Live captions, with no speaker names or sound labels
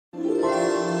Hi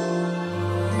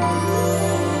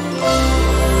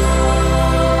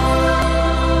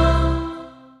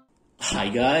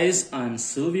guys, I'm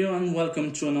Silvio and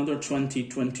welcome to another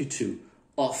 2022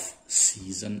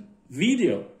 off-season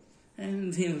video.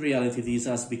 And in reality this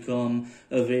has become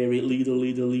a very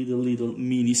little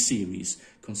mini-series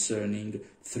concerning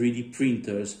 3D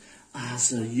printers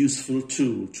as a useful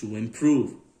tool to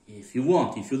improve, if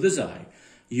you desire,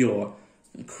 your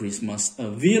Christmas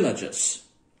villages.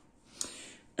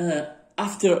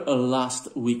 After a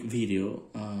last week video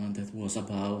that was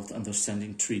about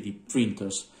understanding 3D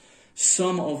printers,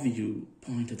 some of you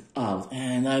pointed out,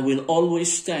 and I will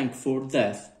always thank for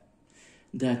that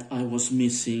I was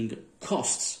missing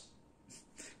costs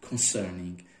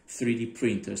concerning 3D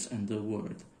printers and the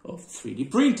word of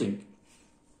 3D printing.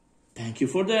 Thank you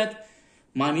for that.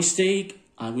 My mistake.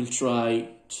 I will try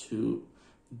to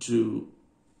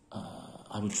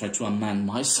amend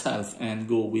myself and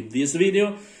go with this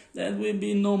video. That will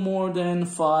be no more than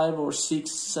 5 or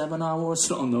 6, 7 hours.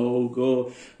 Oh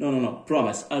no,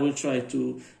 promise. I will try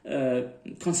to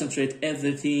concentrate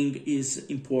everything is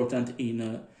important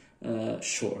in a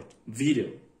short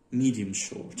video, medium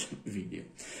short video.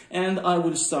 And I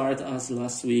will start as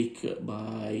last week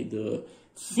by the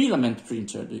filament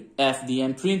printer, the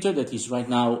FDM printer that is right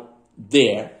now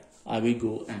there. I will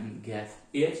go and get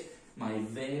it. My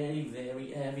very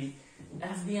heavy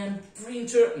FDM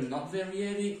printer, not very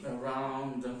heavy,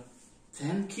 around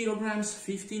 10 kilograms,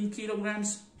 15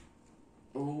 kilograms.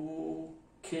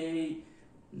 Okay,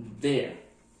 there.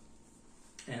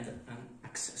 And an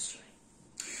accessory.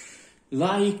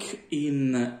 Like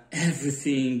in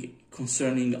everything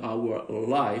concerning our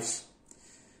lives,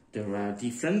 there are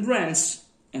different brands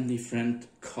and different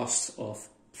costs of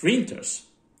printers.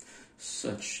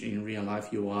 Such in real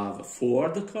life you have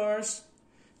Ford cars,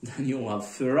 then you have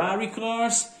Ferrari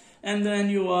cars, and then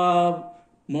you have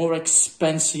more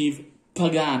expensive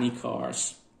Pagani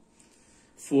cars.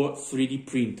 For 3D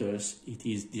printers, it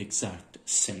is the exact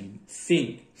same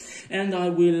thing. And I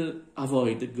will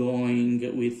avoid going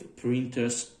with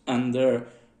printers under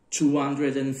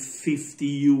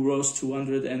 250 euros,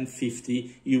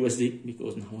 250 USD,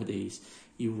 because nowadays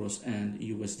euros and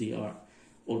USD are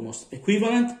almost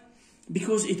equivalent.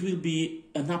 Because it will be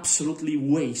an absolutely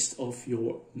waste of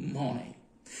your money.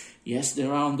 Yes,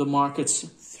 there are on the markets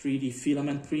 3D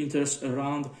filament printers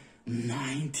around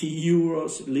 90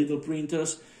 euros, little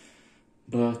printers,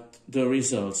 but the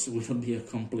results will be a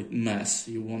complete mess.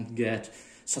 You won't get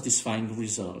satisfying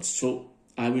results. So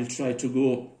I will try to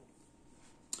go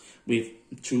with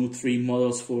 2-3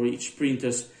 models for each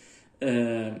printers,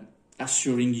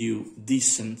 assuring you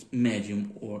decent,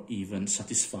 medium, or even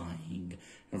satisfying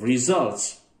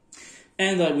results.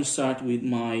 And I will start with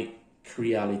my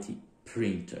Creality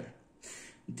printer.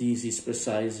 This is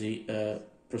precisely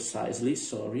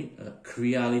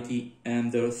Creality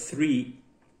Ender 3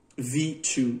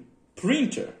 V2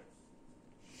 printer.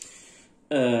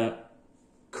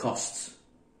 Costs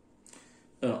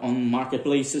on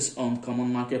marketplaces, on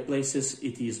common marketplaces,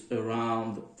 it is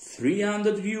around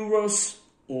 300 euros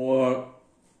or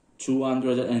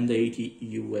 280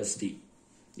 USD.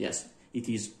 Yes, it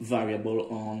is variable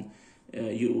on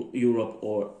Europe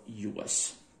or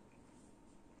US.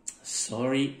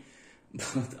 Sorry,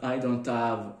 but I don't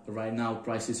have right now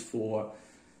prices for,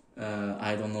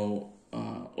 I don't know,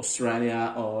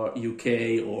 Australia or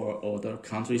UK or other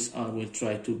countries. I will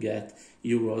try to get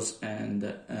euros and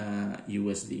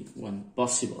USD when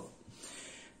possible.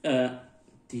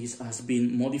 This has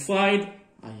been modified.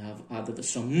 I have added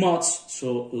some mods,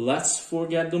 so let's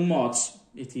forget the mods.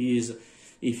 It is,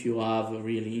 if you are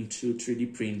really into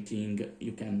 3D printing,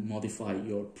 you can modify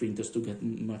your printers to get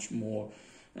much more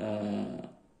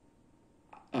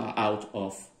out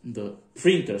of the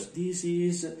printers. This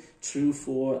is true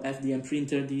for FDM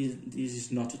printer. This is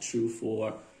not true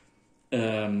for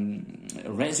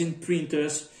resin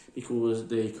printers, because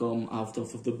they come out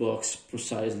of the box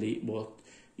precisely what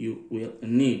you will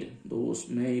need. Those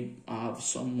may have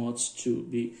some mods to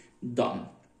be done.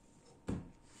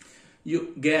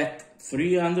 You get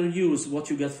 300 Us. What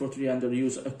you get for 300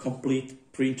 Us? A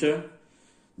complete printer.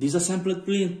 Disassembled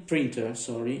printer,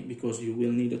 sorry, because you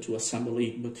will need to assemble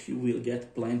it, but you will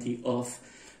get plenty of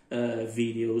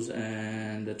videos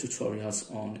and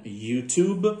tutorials on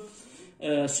YouTube.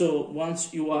 So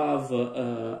once you have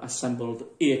assembled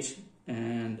it,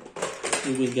 and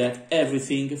you will get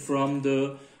everything from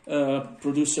the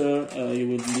producer, you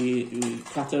will need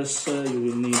cutters, you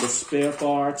will need the spare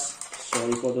parts,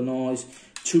 sorry for the noise,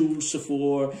 tools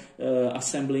for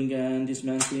assembling and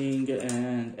dismantling,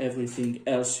 and everything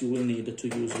else you will need to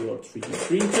use your 3D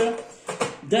printer.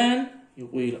 Then you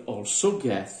will also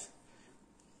get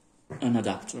an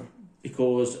adapter,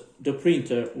 because the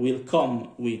printer will come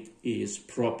with its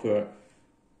proper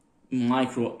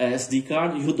micro SD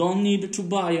card. You don't need to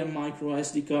buy a micro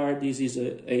SD card. This is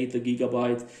a 8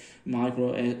 GB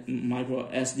micro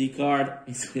SD card.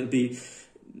 It will be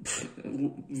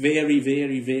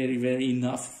very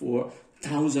enough for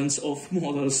thousands of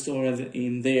models stored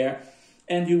in there.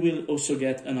 And you will also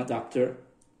get an adapter,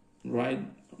 right,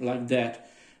 like that,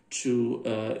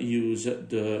 to use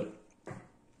the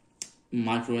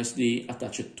micro SD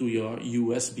attached to your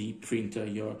USB printer,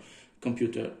 your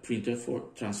computer printer, for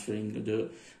transferring the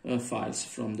files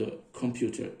from the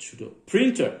computer to the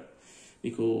printer,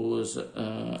 because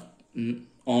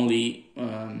only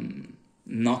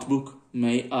notebook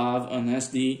may have an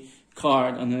SD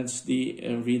card, an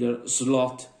SD reader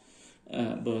slot,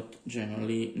 but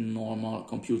generally normal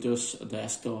computers,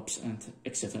 desktops and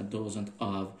etc. doesn't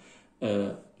have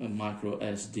a micro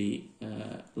SD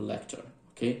lector,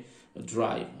 okay, a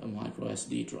drive, a micro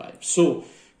SD drive. So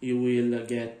you will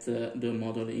get the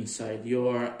model inside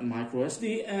your micro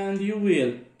SD, and you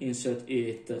will insert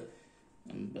it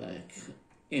back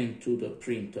into the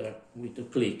printer with a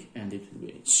click, and it will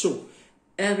be. So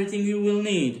everything you will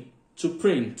need to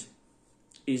print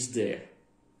is there.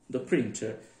 The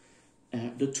printer,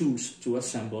 the tools to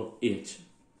assemble it,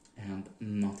 and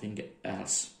nothing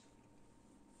else.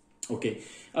 Okay,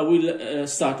 I will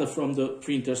start from the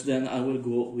printers, then I will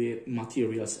go with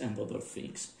materials and other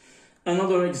things.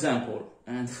 Another example,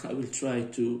 and I will try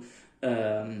to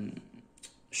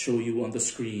show you on the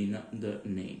screen the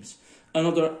names.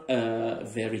 Another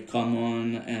very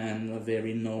common and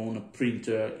very known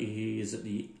printer is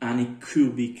the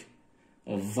Anycubic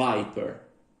Viper.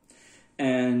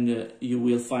 And you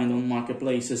will find on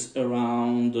marketplaces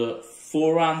around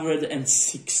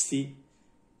 460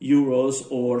 euros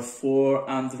or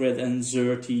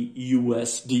 430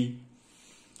 USD.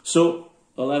 So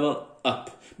a level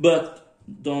up. But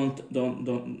don't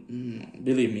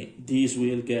believe me,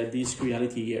 this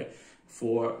Creality here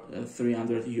for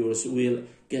 300 euros will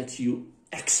get you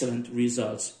excellent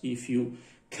results if you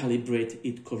calibrate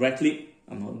it correctly.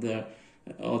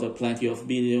 Other plenty of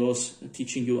videos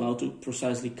teaching you how to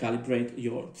precisely calibrate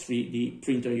your 3D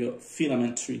printer, your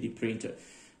filament 3D printer.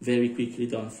 Very quickly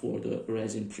done for the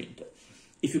resin printer.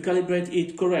 If you calibrate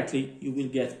it correctly, you will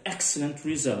get excellent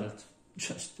result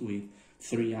just with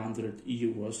 300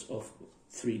 euros of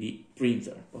 3D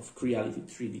printer, of Creality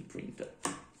 3D printer.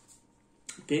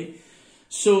 Okay,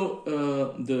 so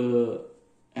the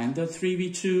Ender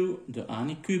 3v2, the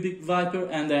Anycubic Viper,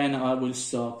 and then I will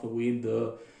stop with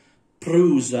the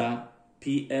Prusa,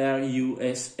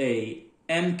 P-R-U-S-A,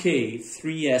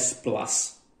 MK3S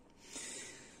Plus.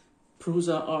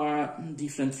 Prusa are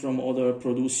different from other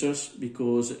producers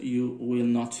because you will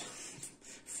not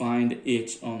find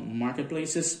it on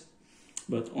marketplaces,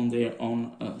 but on their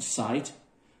own site.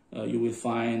 You will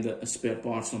find spare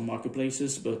parts on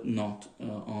marketplaces, but not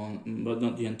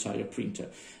the entire printer.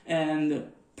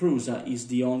 And Prusa is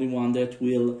the only one that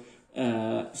will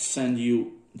send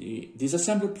you the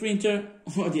disassembled printer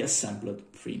or the assembled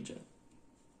printer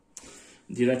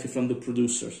directly from the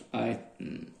producers.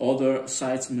 Other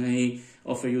sites may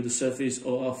offer you the service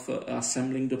of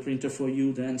assembling the printer for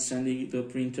you, then sending the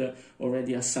printer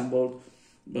already assembled,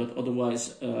 but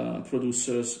otherwise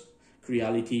producers,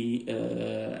 Creality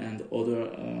and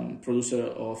other producer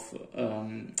of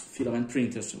filament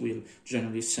printers will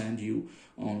generally send you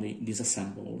only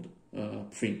disassembled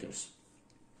printers.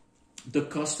 The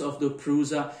cost of the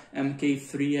Prusa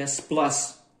MK3S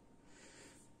Plus,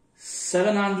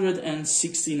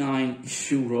 769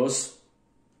 euros,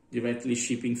 directly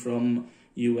shipping from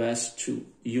US to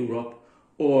Europe,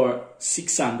 or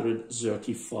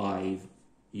 635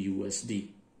 USD.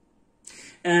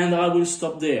 And I will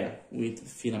stop there with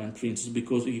filament printers,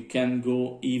 because you can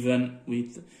go even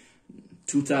with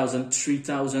 2,000,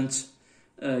 3,000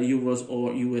 euros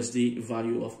or USD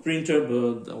value of printer,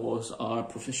 but those are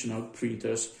professional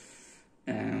printers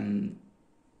and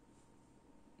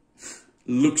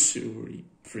luxury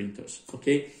printers.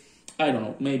 Okay, I don't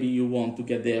know, maybe you want to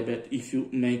get there, but if you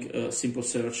make a simple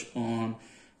search on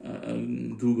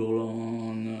Google,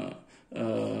 on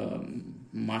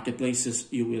marketplaces,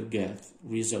 you will get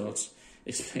results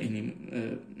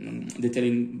explaining,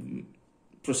 detailing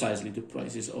precisely the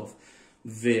prices of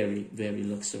very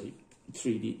luxury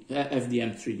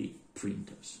FDM 3D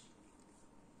printers.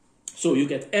 So you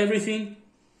get everything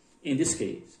in this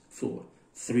case for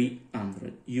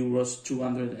 300 euros,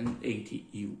 280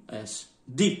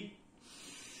 USD.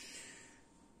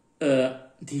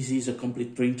 This is a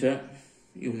complete printer.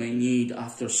 you may need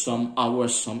after some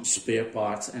hours some spare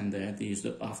parts, and that is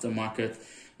the aftermarket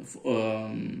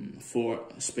for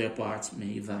spare parts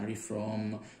may vary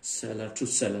from seller to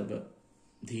seller, but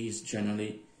these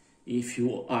generally, if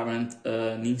you aren't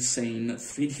an insane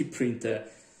 3D printer,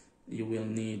 you will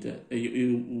need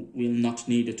you will not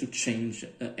need to change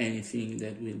anything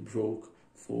that will broke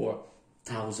for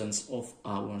thousands of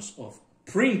hours of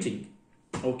printing.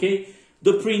 Okay,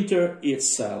 the printer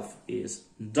itself is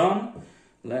done.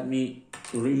 Let me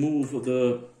remove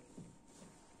the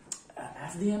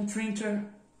FDM printer.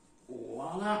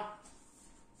 Voila.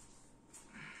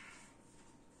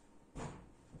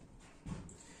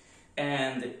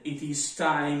 And it is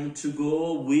time to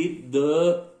go with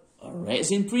the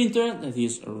resin printer that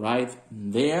is right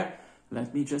there.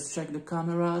 Let me just check the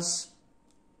cameras.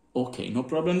 Okay, no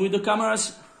problem with the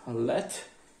cameras. Let's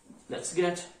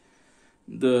get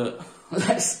the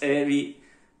less heavy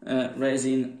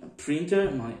resin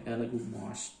printer, my Elegoo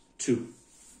Mars 2.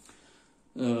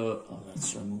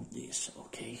 Let's remove this.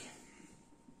 Okay.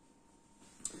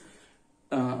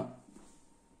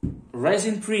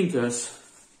 Resin printers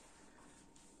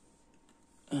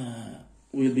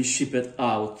will be shipped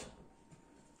out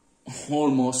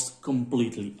almost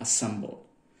completely assembled.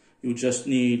 You just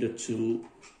need to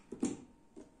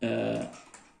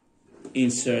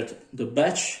insert the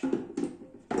batch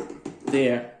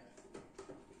there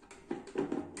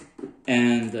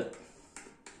and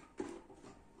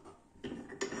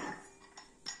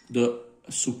the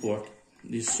support,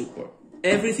 this support.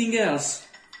 Everything else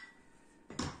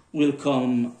will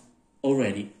come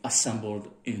already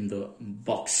assembled in the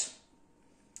box.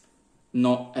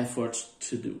 No effort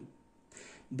to do.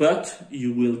 But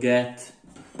you will get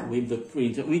with the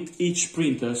printer, with each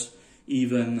printers,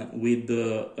 even with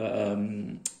the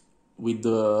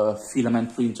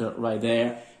filament printer right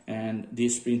there and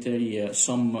this printer here,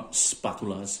 some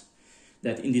spatulas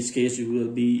that in this case you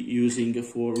will be using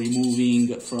for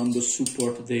removing from the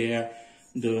support there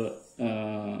the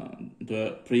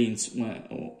prints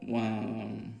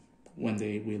when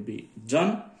they will be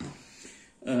done.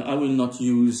 I will not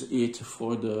use it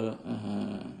for the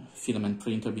filament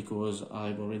printer because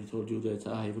I've already told you that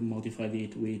I've modified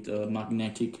it with a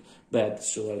magnetic bed,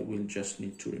 so I will just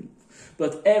need to remove.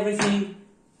 But everything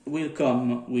will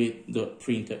come with the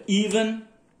printer, even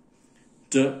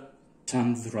the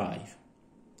thumb drive.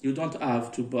 You don't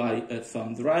have to buy a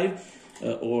thumb drive,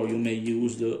 or you may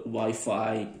use the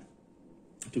Wi-Fi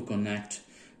to connect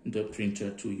the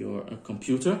printer to your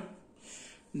computer.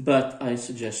 But I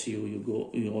suggest you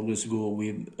always go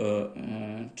with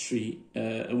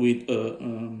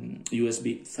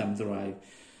USB thumb drive.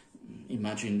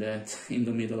 Imagine that in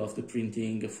the middle of the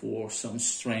printing, for some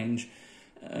strange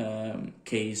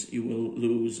case, you will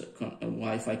lose a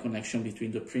Wi-Fi connection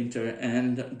between the printer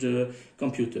and the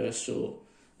computer, so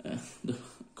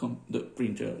the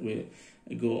printer will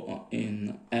go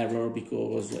in error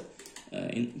because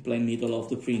in plain middle of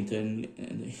the printer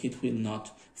it will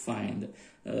not find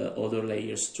other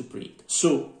layers to print.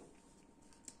 So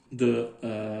the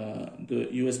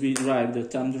USB drive, the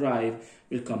thumb drive,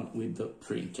 will come with the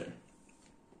printer.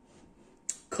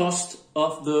 Cost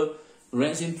of the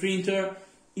resin printer.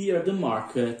 Here the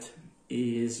market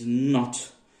is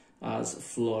not as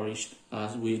flourished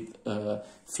as with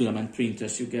filament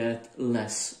printers. You get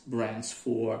less brands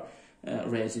for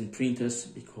resin printers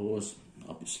because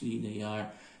obviously they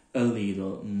are a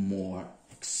little more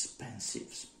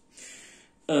expensive.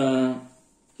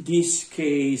 This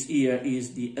case here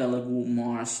is the Elegoo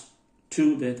Mars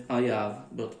 2 that I have,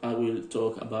 but I will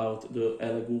talk about the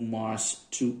Elegoo Mars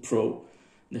 2 Pro.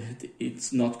 That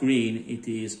it's not green, it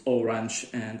is orange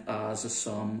and has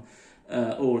some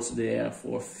holes there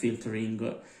for filtering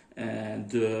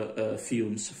the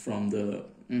fumes from the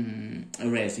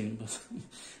resin.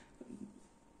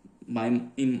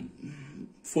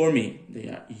 For me, they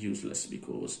are useless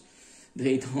because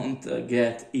they don't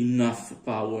get enough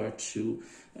power to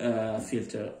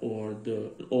filter all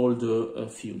the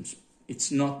fumes.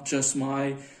 It's not just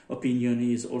my opinion;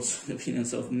 it's also the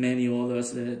opinions of many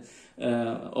others, that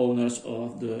owners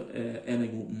of the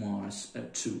Elegoo Mars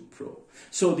 2 Pro.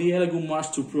 So the Elegoo Mars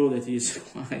 2 Pro, that is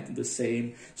quite the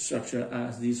same structure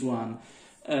as this one,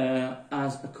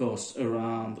 has a cost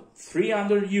around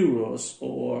 300 euros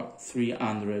or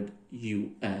 300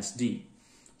 USD.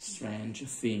 Strange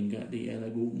thing, the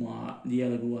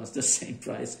Elegoo has the same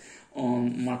price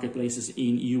on marketplaces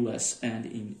in US and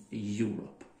in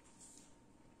Europe.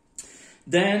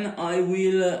 Then I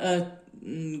will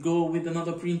go with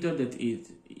another printer that is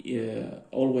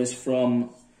always from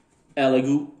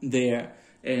Elegoo there,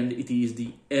 and it is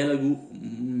the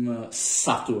Elegoo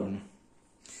Saturn.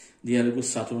 the Elegoo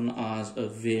Saturn has a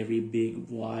very big,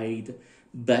 wide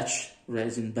batch,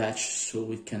 resin batch,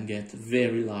 so it can get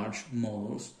very large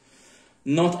models.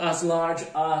 Not as large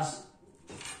as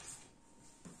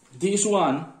this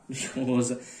one,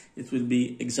 because it will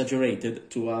be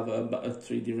exaggerated to have a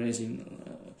 3D resin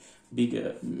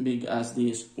big as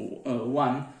this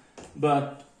one,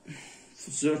 but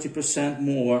 30%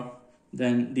 more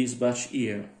than this batch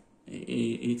here.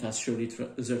 It has surely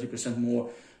 30% more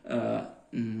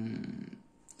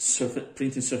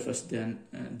printing surface than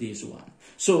this one.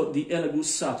 So the Elegoo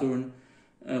Saturn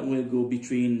will go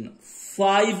between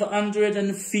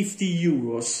 550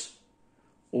 euros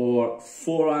or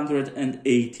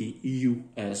 480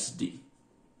 USD.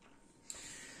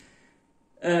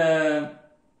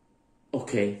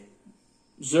 Okay,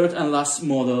 third and last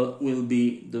model will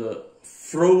be the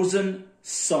Frozen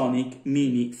Sonic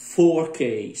Mini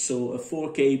 4K, so a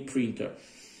 4K printer.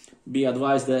 Be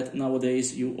advised that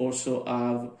nowadays you also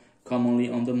have commonly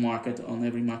on the market, on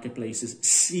every marketplaces,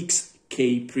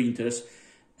 6K printers,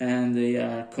 and they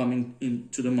are coming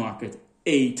into the market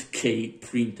 8K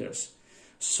printers,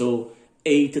 so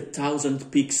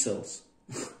 8,000 pixels.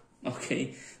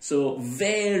 Okay, so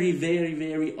very, very,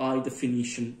 very high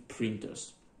definition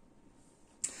printers.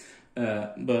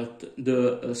 But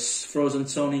the Frozen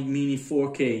Sonic Mini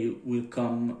 4K will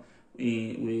come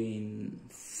in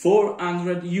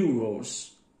 400 euros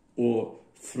or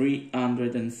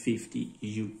 350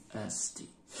 USD.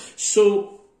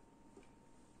 So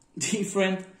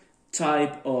different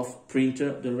type of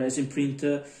printer. The resin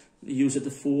printer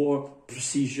used for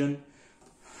precision.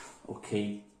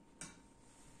 Okay,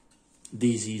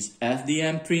 this is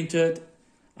FDM printed,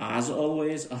 as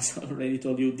always. As I already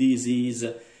told you, this is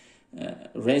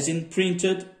resin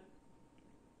printed.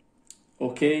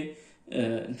 Okay,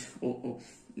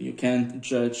 you can't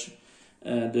judge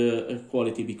the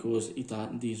quality because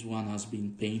this one has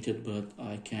been painted, but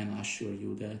I can assure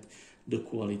you that the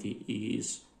quality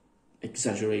is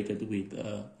exaggerated with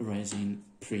resin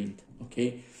print.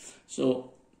 Okay,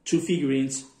 so 2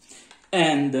 figurines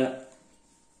and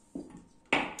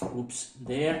oops,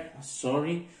 there,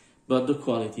 sorry, but the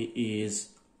quality is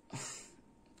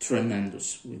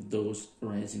tremendous with those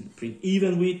resin print,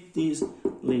 even with this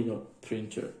little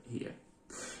printer here.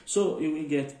 So you will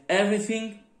get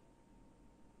everything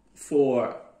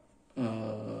for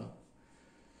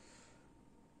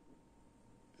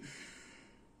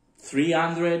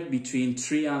 300, between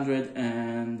 300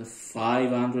 and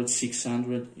 500,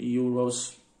 600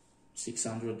 euros,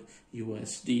 600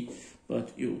 USD,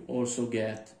 but you also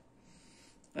get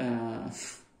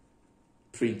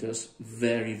printers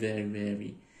very, very,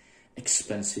 very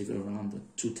expensive, around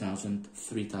 2,000,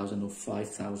 3,000 or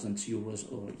 5,000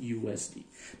 euros or USD.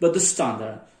 But the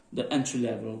standard, the entry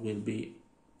level, will be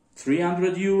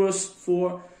 300 euros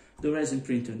for the resin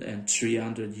printer and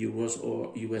 300 euros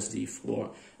or USD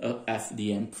for a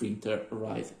FDM printer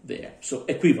right there. So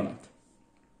equivalent.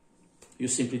 You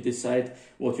simply decide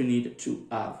what you need to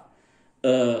have.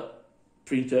 A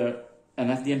printer, an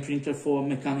FDM printer for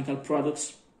mechanical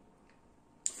products,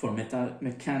 for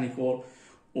mechanical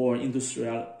or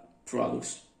industrial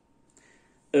products.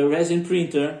 A resin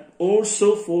printer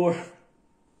also for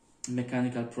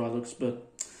mechanical products, but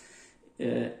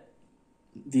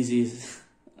this is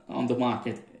on the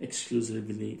market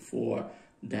exclusively for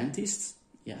dentists,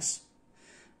 yes,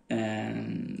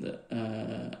 and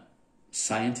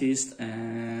scientists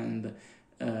and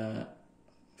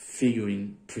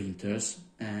figurine printers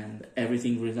and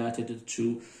everything related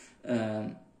to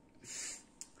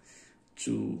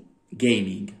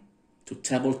gaming, to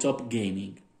tabletop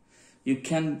gaming.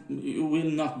 You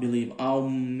will not believe how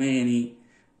many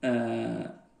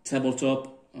tabletop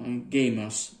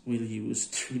gamers will use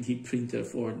 3D printer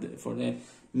for the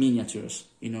miniatures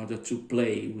in order to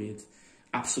play with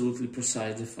absolutely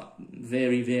precise,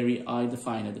 very, very high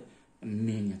defined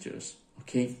miniatures.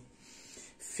 Okay,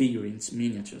 figurines,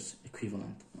 miniatures,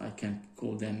 equivalent. I can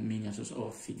call them miniatures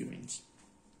or figurines.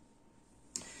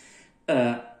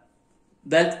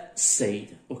 That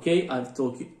said, okay, I've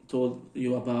told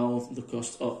you about the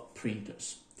cost of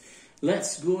printers.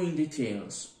 Let's go in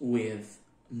details with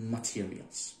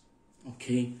materials.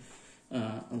 Okay,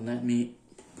 let me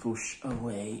push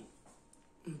away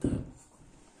the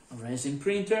resin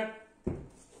printer,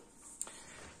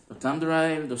 the thumb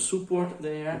drive, the support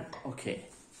there. Okay,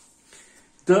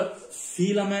 the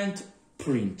filament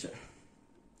printer.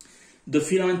 The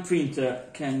filament printer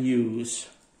can use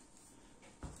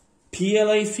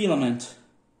PLA filament,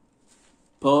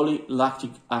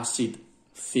 polylactic acid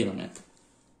filament,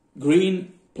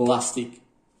 green plastic,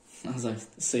 as I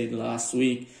said last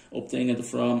week, obtained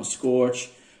from Scorch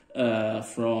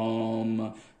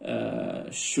from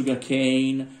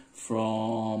sugarcane,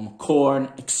 from corn,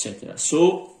 etc.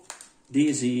 So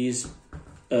this is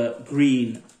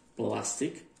green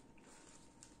plastic,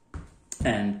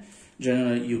 and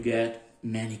generally you get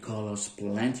many colors,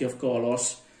 plenty of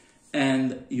colors,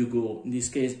 and you go, in this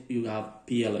case you have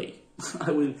PLA.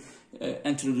 I will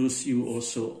introduce you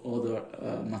also other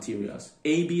materials,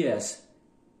 ABS,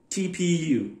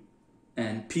 TPU,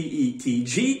 and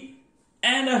PETG,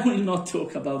 and I will not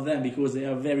talk about them because they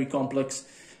are very complex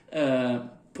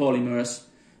polymers,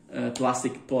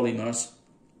 plastic polymers.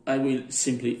 I will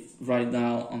simply write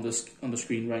down on the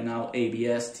screen right now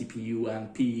ABS, TPU,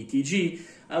 and PETG.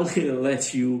 I will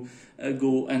let you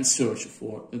go and search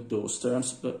for those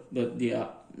terms, but they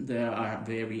are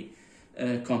very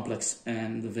complex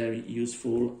and very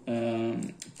useful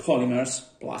polymers,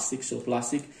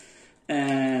 plastic,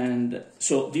 and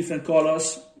so different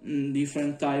colors,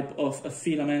 different type of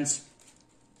filaments.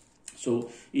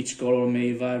 So each color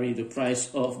may vary the price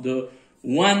of the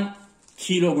 1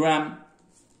 kilogram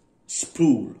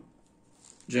spool.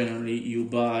 Generally, you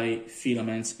buy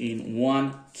filaments in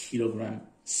 1 kilogram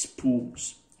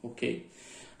spools. Okay,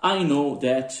 I know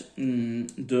that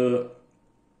the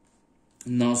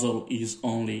nozzle is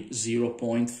only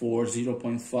 0.4,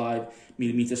 0.5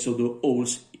 millimeters, so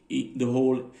the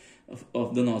hole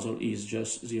of the nozzle is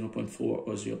just 0.4 or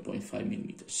 0.5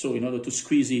 millimeters. So in order to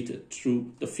squeeze it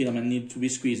through, the filament need to be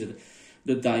squeezed,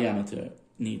 the diameter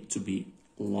need to be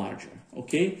larger.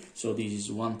 Okay, so this is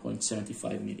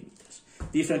 1.75 millimeters.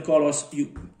 Different colors,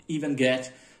 you even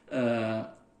get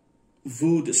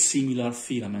wood similar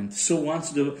filament. So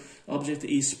once the object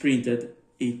is printed,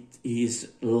 it is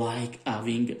like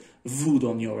having wood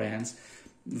on your hands,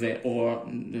 or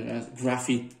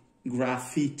graphite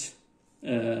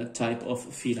type of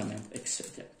filament,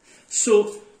 etc.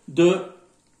 So the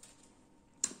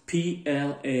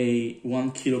PLA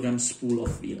 1 kilogram spool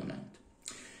of filament,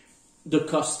 the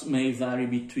cost may vary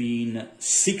between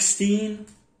 16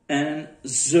 and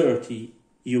 30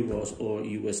 euros or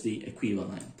USD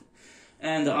equivalent.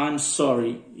 And I'm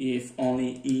sorry if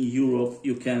only in Europe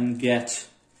you can get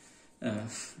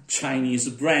Chinese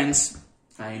brands.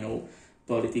 I know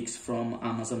politics from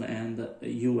Amazon and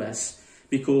US,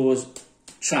 because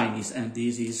Chinese, and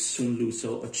this is Sunlu,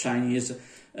 so a Chinese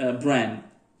brand,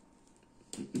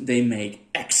 they make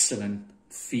excellent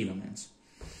filaments.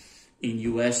 In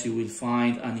US you will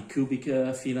find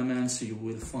Anycubic filaments, you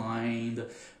will find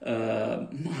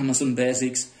Amazon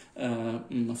Basics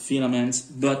filaments,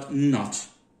 but not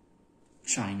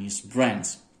Chinese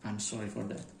brands. I'm sorry for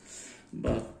that.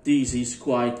 But this is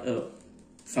quite a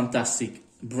fantastic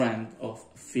brand of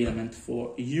filament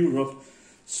for Europe,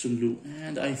 Sunlu,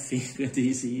 and I think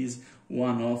this is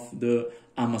one of the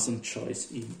Amazon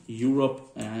choice in Europe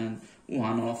and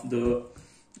one of the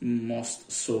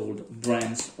most sold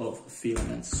brands of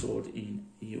filaments sold in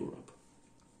Europe.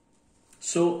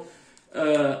 So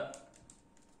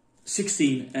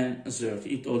 16 and 30,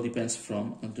 it all depends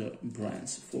from the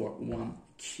brands for 1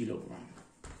 kilogram.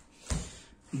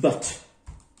 But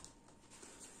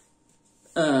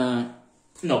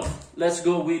no, let's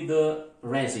go with the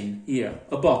resin. Here,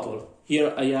 a bottle.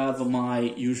 Here I have my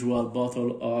usual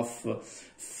bottle of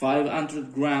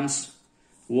 500 grams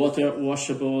water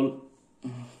washable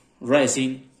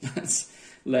resin.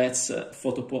 let's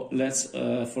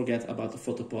forget about the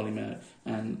photopolymer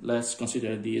and let's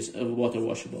consider this a water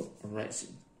washable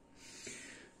resin.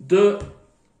 The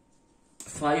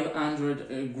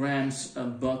 500 grams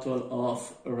bottle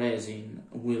of resin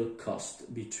will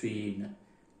cost between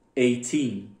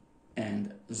 18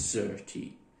 and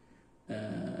 30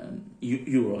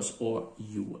 euros or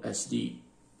USD.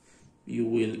 You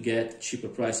will get cheaper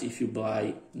price if you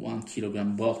buy 1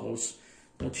 kilogram bottles,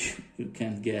 but you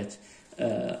can't get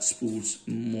spools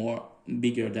more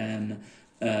bigger than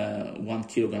 1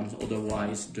 kilogram.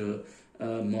 Otherwise, the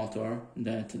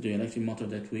the electric motor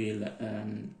that will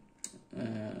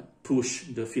push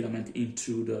the filament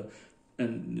into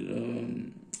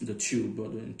the tube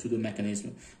or into the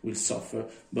mechanism will suffer.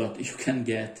 But you can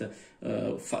get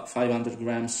 500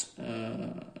 grams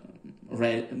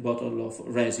bottle of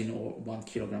resin or 1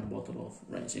 kilogram bottle of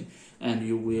resin, and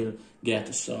you will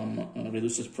get some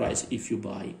reduced price if you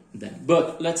buy them.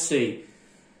 But let's say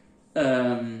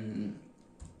 16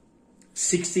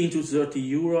 to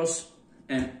 30 euros,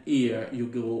 and here you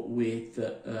go with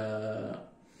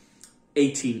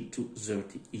 18 to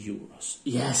 30 euros.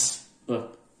 Yes,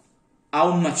 but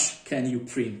how much can you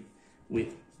print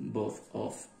with both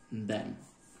of them?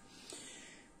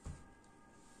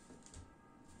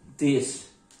 This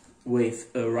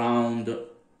with around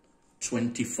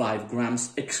 25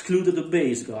 grams, excluded the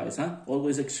base, guys, huh?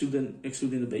 Always excluding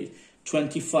the base.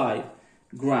 25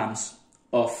 grams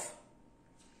of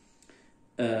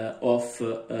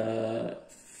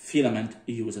filament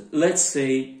used. Let's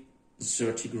say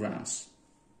 30 grams.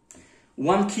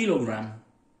 1 kilogram,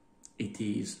 it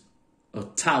is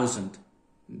 1,000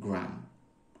 grams.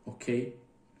 Okay,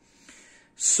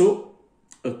 so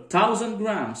 1,000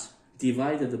 grams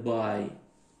divided by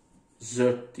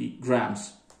 30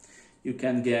 grams, you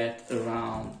can get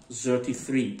around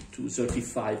 33 to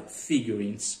 35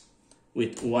 figurines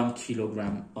with 1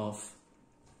 kilogram of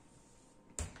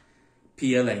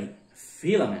PLA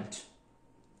filament.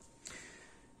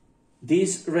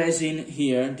 This resin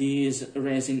here, this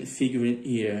resin figurine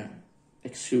here,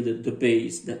 excluded the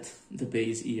base, that the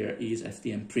base here is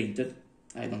FDM printed.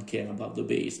 I don't care about the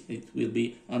base, it will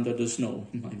be under the snow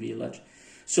in my village.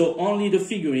 So only the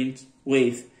figurines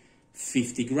weigh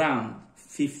 50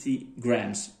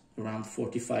 grams, around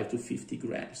 45 to 50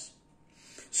 grams.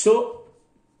 So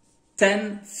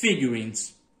 10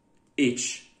 figurines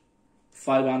each,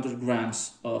 500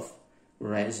 grams of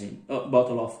resin,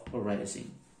 bottle of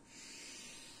resin.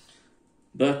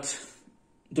 But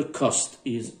the cost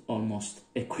is almost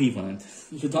equivalent.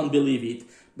 You don't believe it,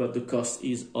 but the cost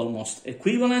is almost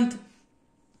equivalent.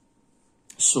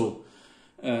 So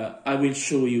I will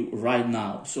show you right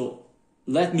now. So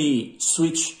let me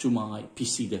switch to my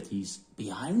PC that is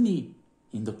behind me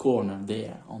in the corner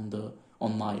there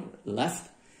on my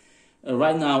left.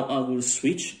 Right now I will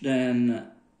switch then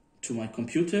to my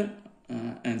computer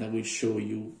and I will show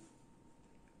you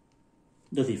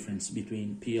the difference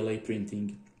between PLA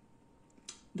printing,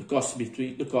 the cost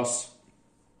between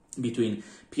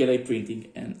PLA printing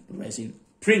and resin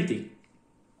printing.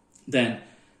 Then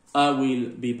I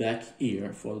will be back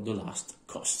here for the last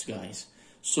cost, guys.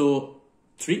 So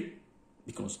 3,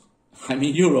 because I'm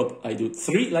in Europe, I do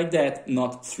 3 like that,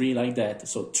 not 3 like that.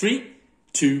 So 3,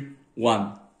 2,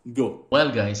 1, go.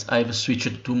 Well, guys, I've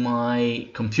switched to my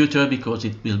computer because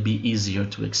it will be easier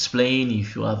to explain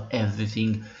if you have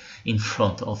everything in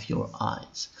front of your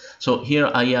eyes. So here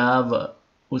I have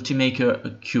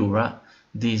Ultimaker Cura.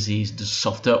 This is the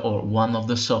software, or one of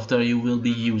the software you will be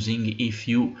using if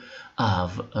you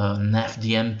have an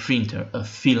FDM printer, a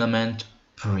filament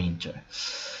printer.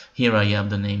 Here I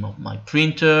have the name of my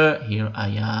printer. Here I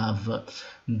have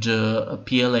the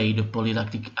PLA, the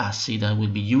polylactic acid I will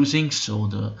be using, so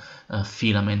the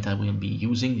filament I will be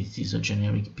using. This is a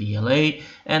generic PLA,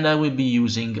 and I will be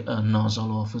using a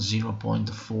nozzle of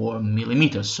 0.4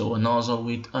 millimeters, so a nozzle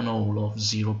with an hole of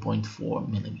 0.4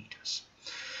 millimeters.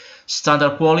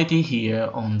 Standard quality here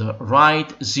on the right,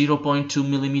 0.2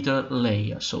 millimeter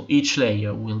layer, so each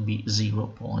layer will be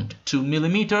 0.2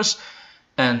 millimeters,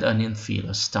 and an infill,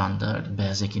 a standard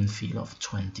basic infill of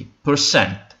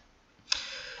 20%.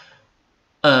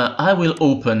 I will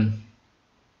open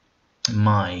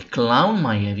my clown,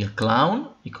 my heavy clown,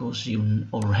 because you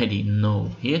already know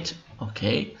it.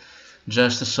 Okay,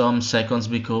 just some seconds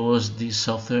because this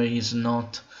software is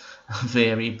not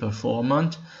very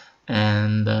performant,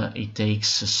 and it takes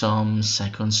some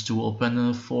seconds to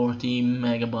open 40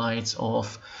 megabytes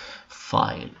of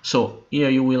file. So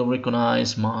here you will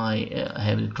recognize my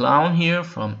heavy clown here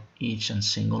from each and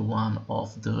single one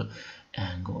of the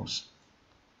angles.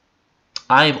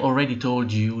 I've already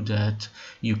told you that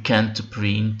you can't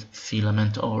print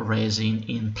filament or resin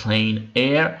in plain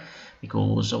air,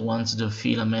 because once the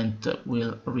filament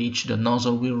will reach, the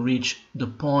nozzle will reach the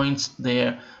points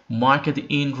there marked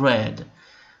in red,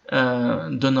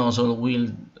 the nozzle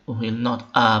will not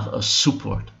have a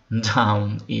support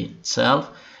down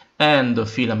itself, and the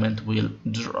filament will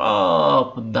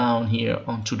drop down here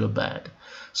onto the bed.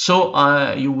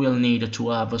 So you will need to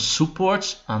have a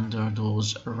support under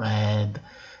those red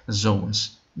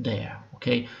zones there.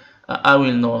 Okay, I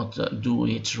will not do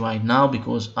it right now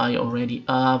because I already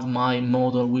have my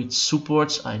model with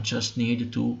supports. I just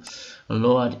need to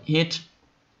load it.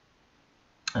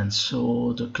 And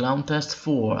so the clown test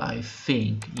 4, I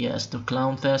think, yes, the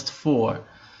clown test 4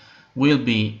 will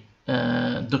be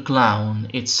the clown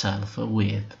itself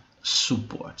with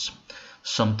supports.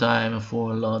 Some time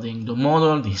for loading the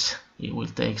model. It will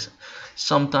take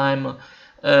some time,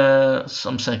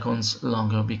 some seconds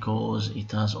longer, because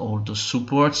it has all the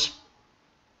supports,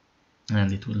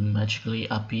 and it will magically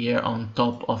appear on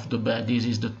top of the bed. This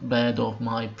is the bed of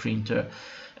my printer,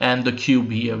 and the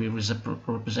cube here is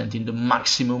representing the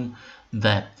maximum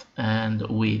depth and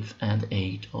width and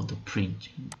height of the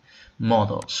printing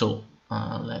model. So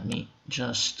let me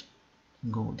just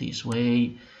go this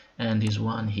way and this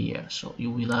one here. So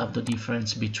you will have the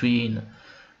difference between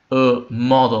a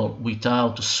model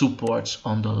without supports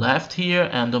on the left here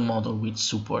and a model with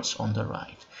supports on the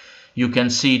right. You can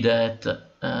see that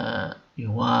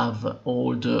you have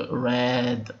all the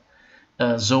red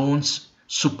zones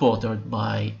supported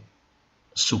by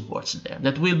supports there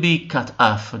that will be cut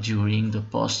off during the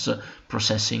post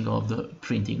processing of the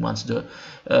printing once the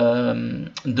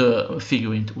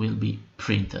figurine will be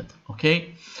printed.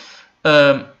 Okay,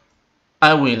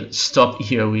 I will stop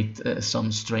here with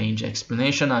some strange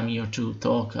explanation. I'm here to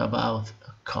talk about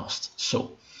cost.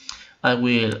 So I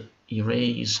will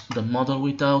erase the model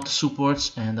without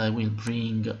supports and I will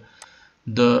bring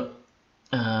the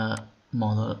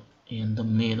model in the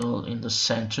middle, in the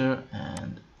center,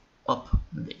 and up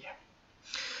there.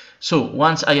 So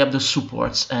once I have the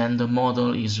supports and the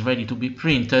model is ready to be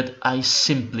printed, I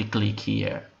simply click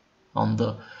here on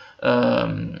the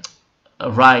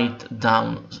right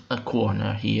down a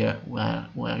corner here where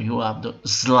you have the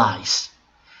slice.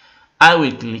 I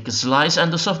will click slice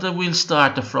and the software will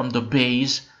start from the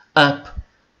base up,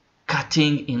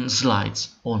 cutting in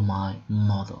slides all my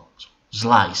models.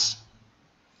 Slice.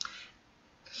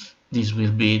 This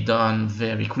will be done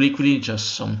very quickly,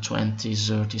 just some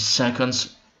 20-30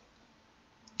 seconds.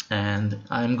 And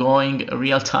I'm going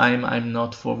real time, I'm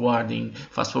not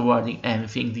fast forwarding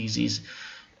anything. This is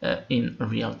in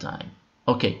real time.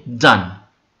 Okay, done.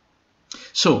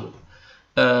 So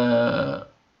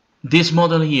this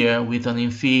model here with an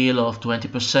infill of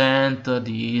 20%,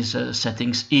 these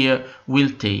settings here will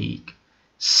take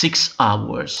 6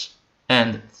 hours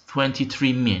and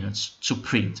 23 minutes to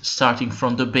print, starting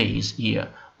from the base here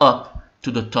up to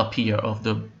the top here of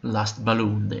the last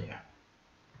balloon there.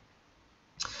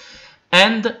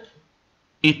 And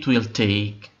it will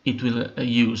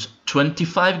use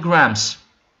 25 grams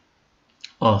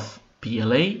of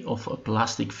PLA, of a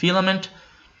plastic filament,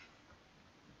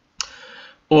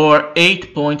 or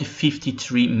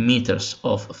 8.53 meters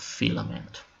of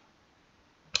filament.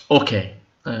 Okay,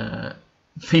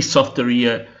 this software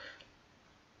here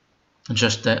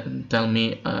just tell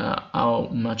me how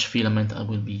much filament I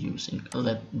will be using.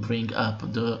 Let's bring up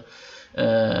the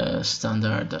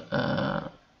standard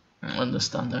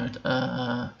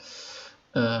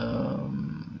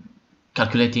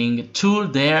calculating tool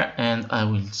there, and I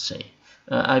will say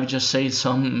I've just said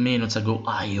some minutes ago,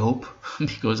 I hope,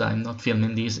 because I'm not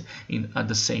filming this at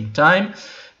the same time,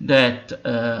 that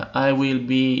I will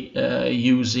be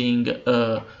using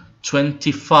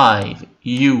 25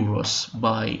 euros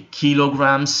by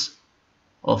kilograms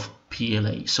of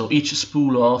PLA. So each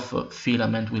spool of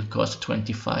filament will cost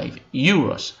 25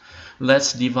 euros.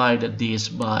 Let's divide this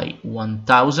by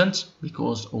 1000,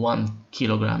 because 1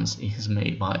 kilograms is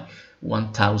made by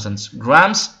 1000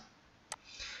 grams.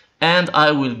 And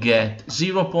I will get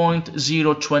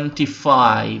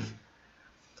 0.025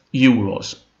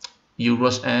 euros.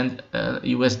 Euros and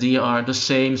USD are the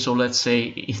same, so let's say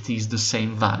it is the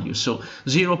same value. So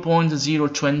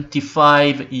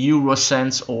 0.025 euro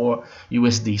cents or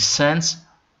USD cents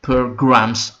per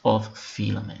grams of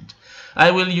filament.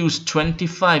 I will use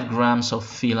 25 grams of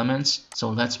filaments, so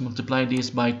let's multiply this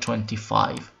by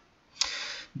 25.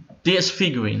 These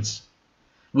figurines,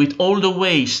 with all the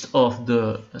waste of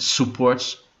the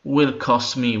supports, will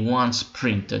cost me, once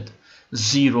printed,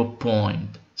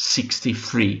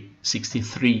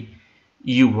 0.63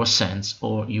 euro cents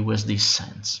or USD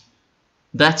cents.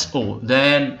 That's all.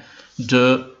 Then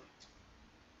the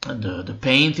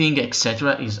painting,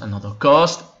 etc., is another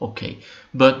cost. Okay,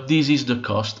 but this is the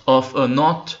cost of a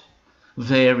not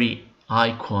very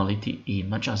high quality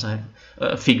image, as I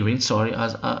figurine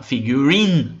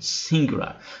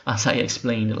singular, as I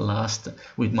explained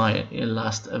with my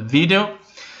last video.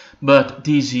 But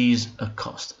this is a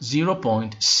cost,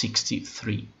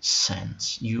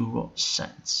 0.63 euro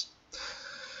cents.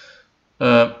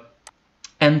 And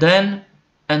then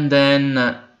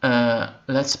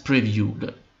let's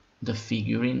preview the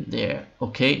figurine there.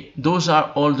 Okay, those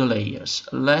are all the layers.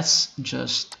 Let's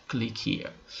just click here.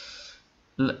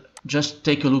 Just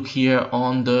take a look here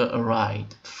on the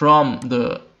right, from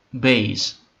the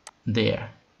base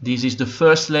there. This is the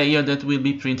first layer that will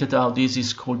be printed out. This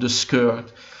is called the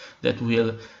skirt. That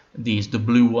will, the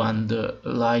blue one, the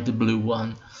light blue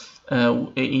one,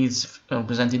 is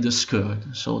representing the skirt,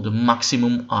 so the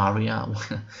maximum area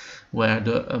where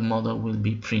the model will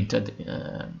be printed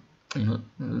in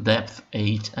depth,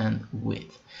 height, and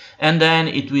width. And then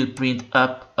it will print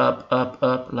up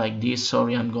like this.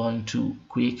 Sorry, I'm going too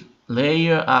quick.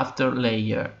 Layer after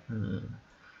layer,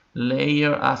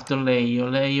 layer after layer,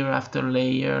 layer after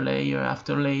layer, layer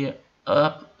after layer,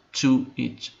 up to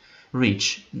it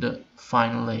reach the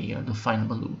final layer, the final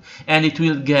balloon. And it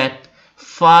will get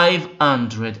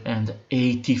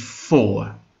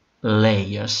 584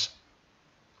 layers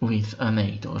with an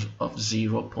height of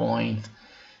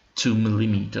 0.2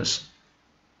 millimeters.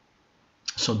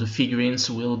 So the figurines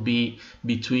will be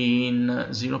between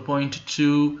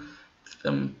 0.2,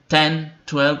 10,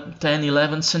 12, 10,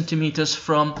 11 centimeters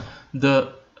from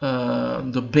the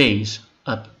base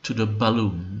up to the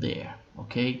balloon there,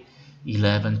 okay,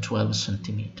 11, 12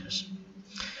 centimeters.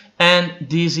 And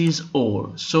this is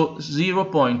all, so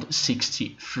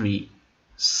 0.63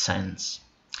 cents.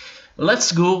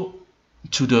 Let's go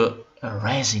to the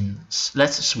resins.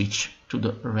 Let's switch to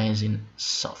the resin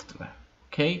software,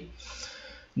 okay.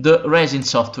 The resin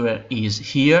software is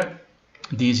here.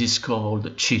 This is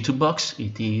called Chitubox.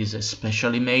 It is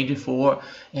especially made for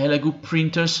Elegoo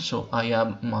printers, so I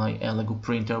have my Elegoo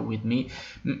printer with me.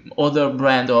 Other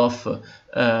brand of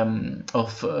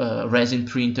resin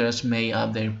printers may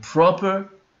have their proper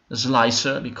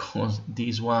slicer, because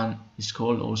this one is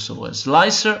called also a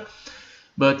slicer,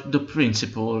 but the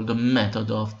principle, the method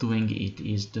of doing it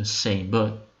is the same,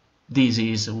 but this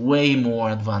is way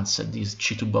more advanced. This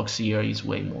Chitubox here is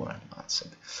way more advanced.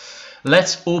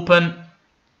 Let's open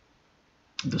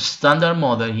the standard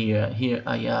model here. Here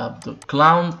I have the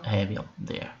clown heavy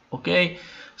there, okay.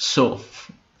 So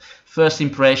first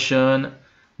impression,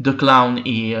 the clown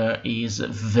here is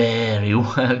very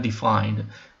well defined,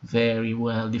 very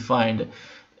well defined.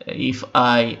 If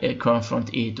I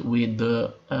confront it with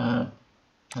the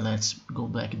let's go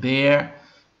back there.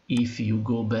 If you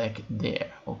go back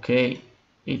there, okay,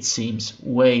 it seems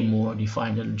way more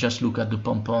defined. Just look at the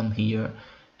pom-pom here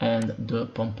and the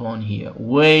pom-pom here,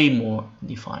 way more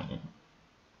defined.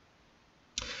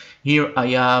 Here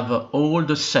I have all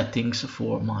the settings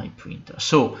for my printer.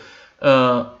 So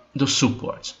the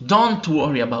supports, don't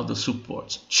worry about the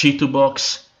supports.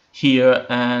 Chitubox here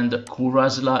and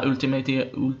Curasla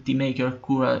Ultimaker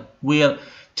Cura will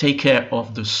take care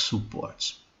of the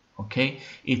supports, okay.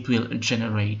 It will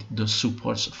generate the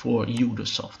supports for you, the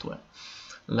software.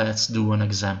 Let's do an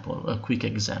example, a quick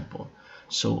example.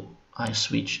 So I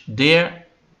switch there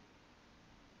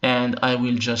and I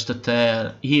will just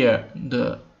tell here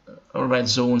the red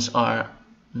zones are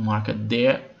marked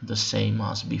there, the same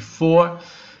as before,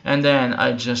 and then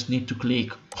I just need to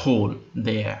click hold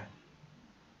there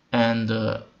and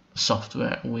the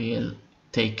software will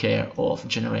take care of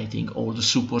generating all the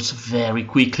supports very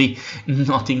quickly.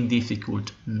 Nothing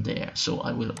difficult there. So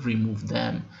I will remove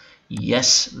them.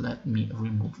 Yes, let me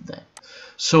remove them.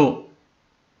 So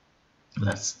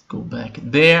let's go back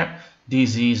there.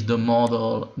 This is the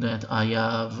model that I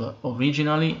have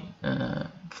originally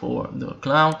for the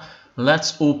clown.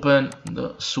 Let's open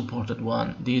the supported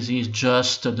one. This is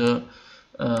just the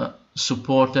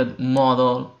supported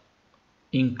model,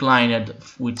 inclined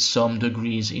with some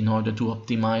degrees in order to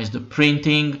optimize the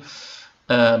printing,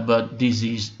 but this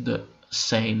is the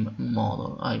same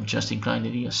model. I've just inclined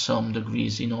it here some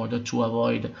degrees in order to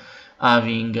avoid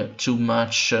having too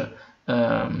much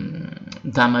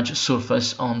damage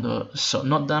surface on the,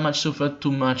 not damage surface,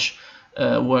 too much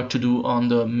work to do on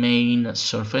the main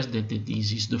surface.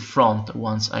 This is the front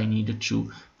once I needed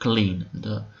to clean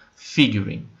the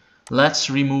figurine. Let's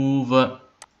remove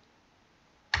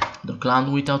the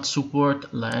clown without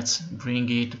support. Let's bring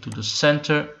it to the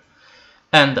center,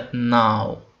 and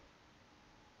now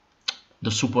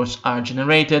the supports are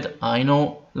generated. I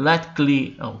know. Let's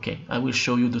click. Okay, I will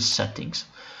show you the settings.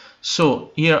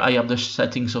 So here I have the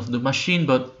settings of the machine,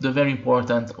 but the very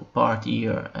important part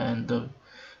here and the,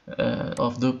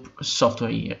 of the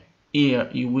software here. Here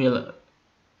you will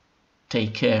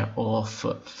take care of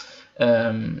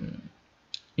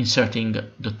inserting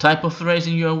the type of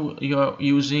resin you're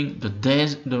using, the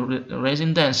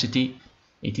resin density.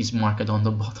 It is marked on the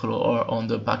bottle or on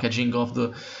the packaging of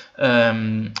the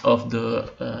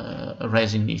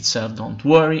resin itself, don't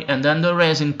worry. And then the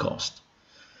resin cost.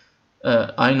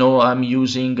 I know I'm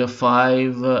using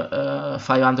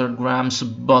 500 grams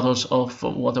bottles of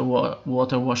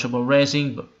water washable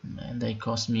resin, and they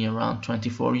cost me around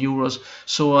 24 euros.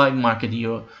 So I marked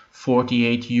here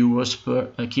 48 euros per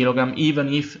kilogram.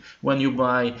 Even if when you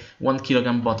buy 1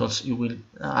 kilogram bottles, you will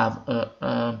have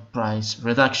a price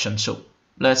reduction. So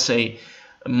let's say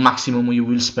maximum you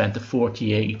will spend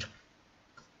 48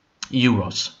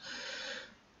 euros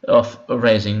of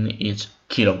resin each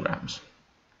kilograms.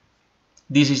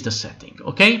 This is the setting,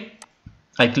 okay?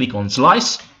 I click on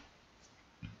slice,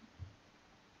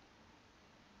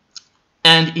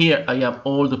 and here I have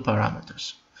all the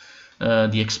parameters.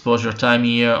 The exposure time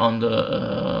here on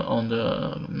the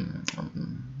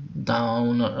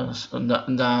down on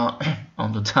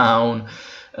the down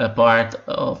part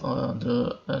of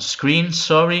the screen,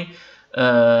 sorry.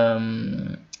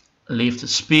 lift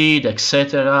speed,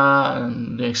 etc.,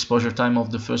 and the exposure time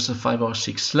of the first 5 or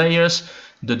 6 layers,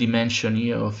 the dimension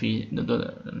here of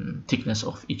the thickness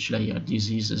of each layer. This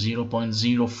is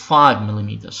 0.05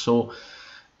 millimeters. So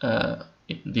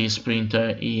this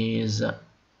printer is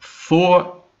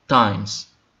 4 times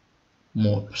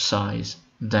more precise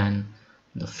than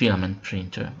the filament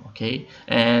printer, okay?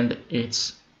 And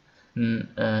it's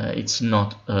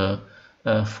not a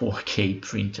 4K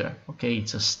printer, okay?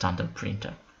 It's a standard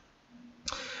printer.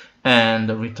 And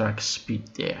the retract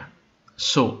speed there.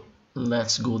 So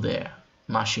let's go there.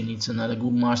 Machine needs another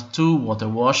good mask too, water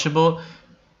washable.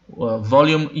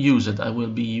 Volume used, I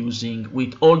will be using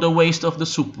with all the waste of the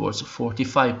supports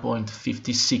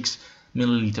 45.56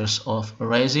 milliliters of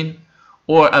resin,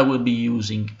 or I will be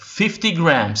using 50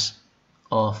 grams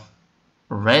of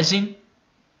resin.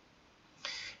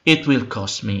 It will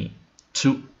cost me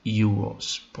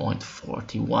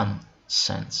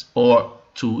 €2.41 or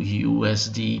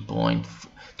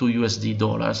 $2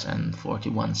 dollars and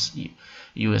 41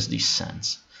 USD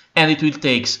cents, and it will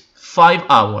take 5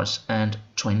 hours and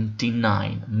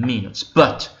 29 minutes.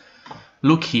 But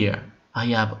look here, I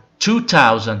have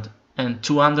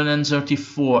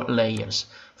 2,234 layers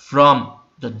from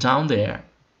the down there,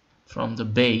 from the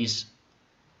base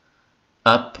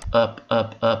up,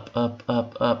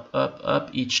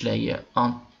 each layer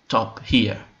on top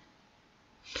here.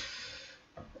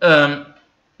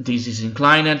 This is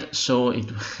inclined, so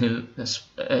it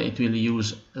will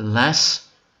use less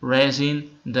resin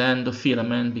than the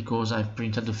filament, because I've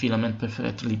printed the filament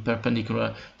perfectly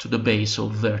perpendicular to the base, so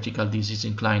vertical. This is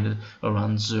inclined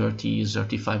around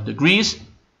 30-35 degrees.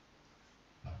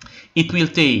 It will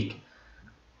take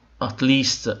at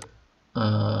least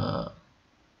 1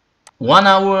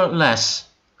 hour less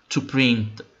to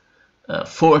print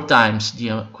 4 times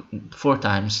the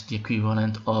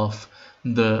equivalent of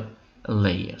the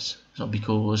layers. So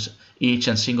because each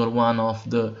and single one of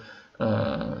the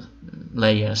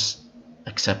layers,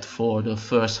 except for the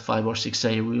first 5 or 6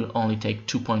 layers, will only take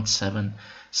 2.7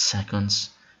 seconds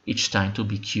each time to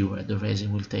be cured. The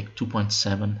resin will take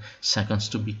 2.7 seconds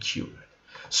to be cured.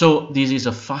 So this is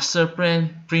a faster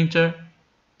printer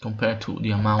compared to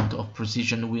the amount of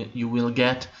precision you will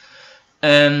get,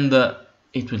 and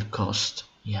it will cost,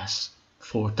 yes,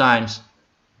 4 times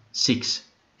 6,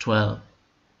 12,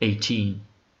 18,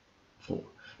 4.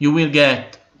 You will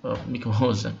get,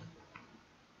 because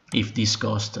if this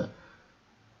cost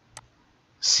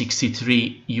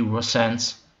 63 euro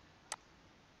cents,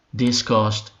 this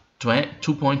cost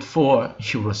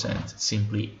 2.4 euro cents,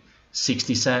 simply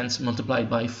 60 cents multiplied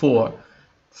by 4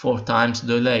 times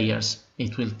the layers.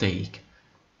 It will take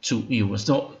 2 euros.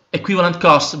 So equivalent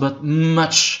cost, but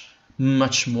much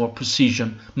more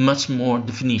precision, much more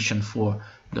definition for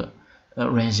the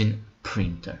resin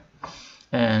printer.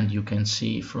 And you can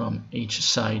see from each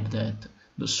side that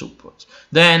the supports.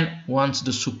 Then once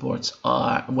the supports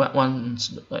are,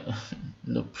 once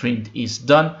the print is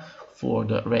done for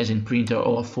the resin printer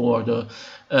or for the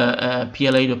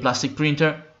PLA, the plastic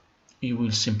printer, you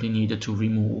will simply need to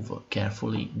remove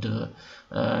carefully the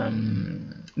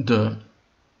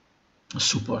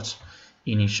supports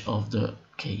in each of the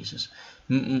cases.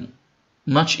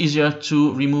 Much easier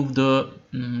to remove the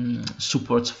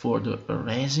supports for the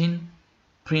resin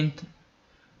print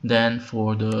than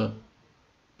for the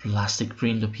plastic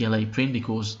print, the PLA print,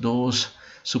 because those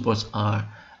supports are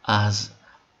as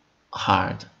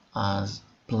hard as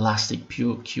plastic,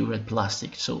 pure cured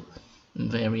plastic, so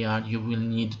very hard. You will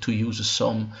need to use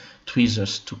some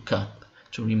tweezers to cut,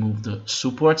 to remove the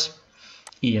supports.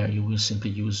 Here you will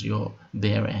simply use your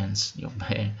bare hands, your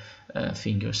bare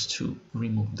fingers to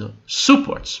remove the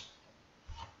supports.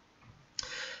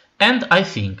 And I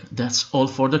think that's all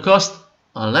for the cost.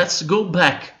 Let's go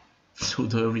back to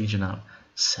the original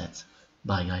set.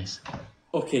 Bye guys.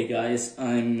 Okay guys,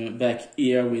 I'm back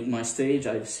here with my stage.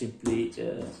 I've simply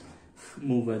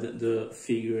moved the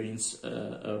figurines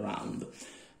around.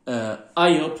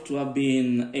 I hope to have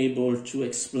been able to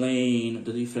explain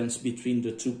the difference between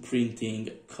the two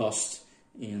printing costs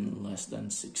in less than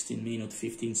 16 minutes,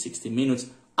 15-16 minutes.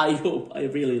 I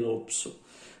really hope so.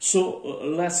 So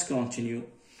let's continue.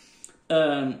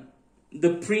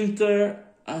 The printer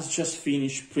has just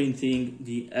finished printing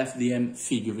the FDM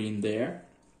figurine there.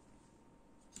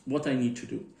 What I need to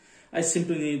do? I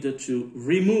simply needed to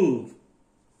remove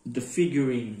the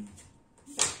figurine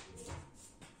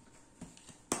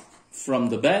from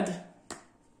the bed,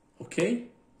 okay,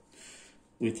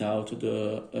 without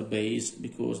the base,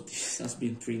 because this has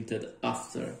been printed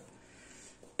after.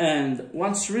 And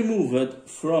once removed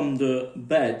from the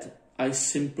bed, I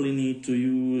simply need to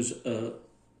use a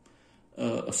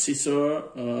a scissor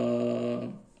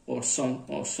or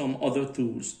some other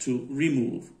tools to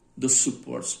remove the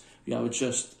supports. You have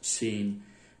just seen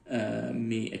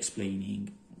me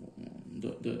explaining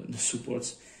the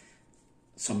supports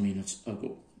some minutes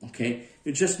ago. Okay,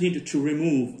 you just need to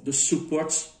remove the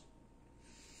supports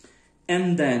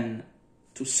and then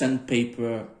to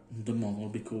sandpaper the model,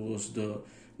 because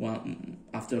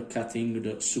after cutting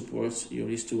the supports you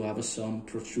risk to have some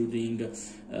protruding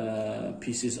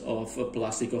pieces of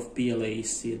plastic of PLA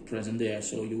still present there,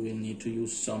 so you will need to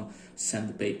use some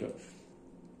sandpaper.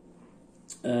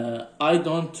 I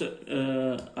don't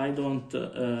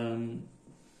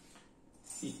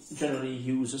generally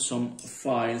use some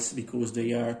files because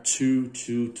they are too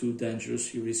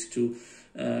dangerous. You risk to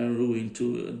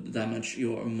to damage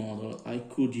your model. I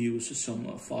could use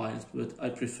some files, but I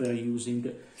prefer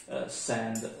using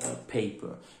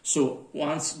sandpaper. So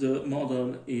once the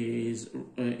model is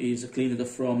cleaned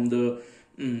from the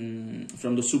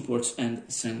supports and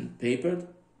sandpapered,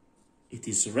 it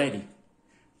is ready.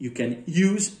 You can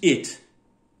use it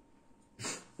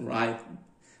right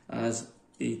as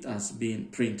it has been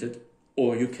printed,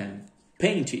 or you can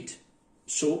paint it.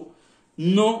 So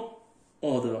no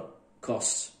other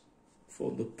costs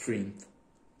for the print,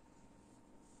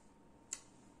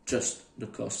 just the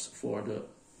cost for the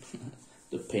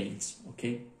paints.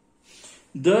 Okay,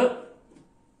 the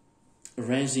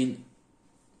resin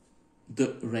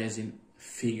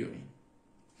figurine,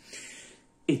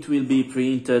 it will be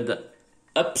printed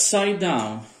upside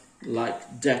down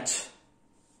like that,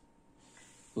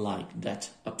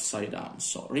 upside down,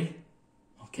 sorry.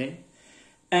 Okay,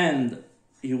 and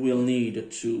you will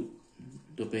need to,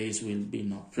 the base will be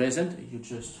not present, you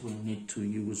just will need to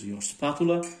use your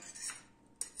spatula,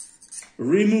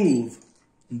 remove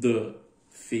the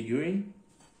figurine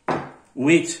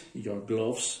with your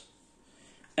gloves,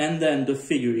 and then the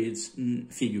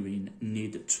figurine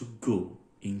need to go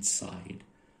inside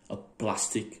a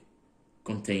plastic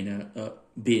container, a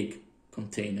big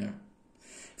container,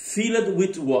 filled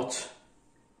with what?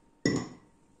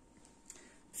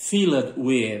 Filled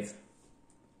with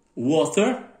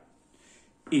water,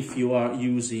 if you are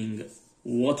using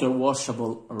water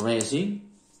washable resin,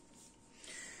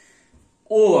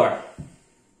 or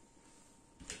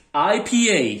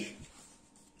IPA,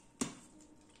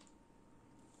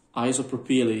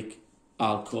 isopropylic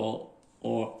alcohol,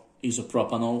 or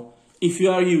isopropanol, if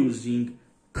you are using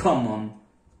common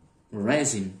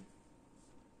resin.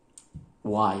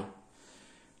 Why?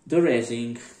 The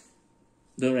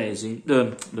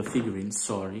figurine,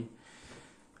 sorry,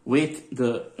 with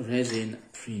the resin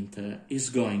printer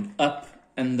is going up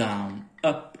and down,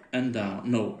 up and down.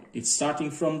 No, it's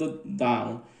starting from the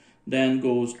down, then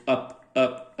goes up,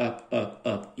 up, up, up,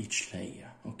 up each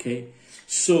layer. Okay,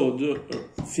 so the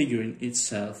figurine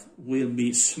itself will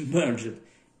be submerged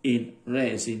in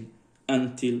resin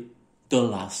until the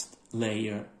last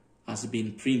layer has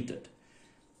been printed.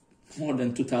 More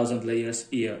than 2,000 layers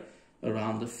here,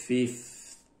 around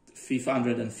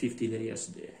 550 layers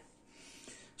there.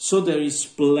 So there is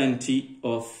plenty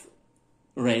of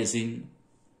resin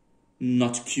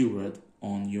not cured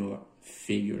on your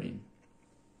figurine.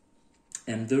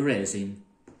 And the resin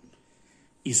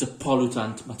is a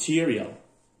pollutant material.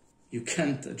 You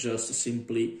can't just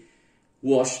simply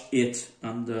wash it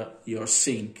under your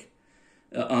sink,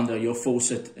 under your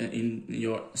faucet in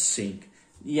your sink.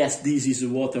 Yes, this is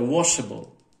water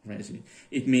washable resin.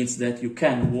 It means that you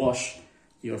can wash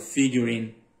your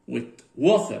figurine with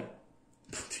water,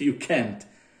 but you can't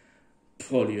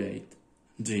pollute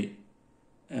the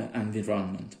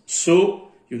environment.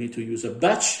 So you need to use a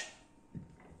batch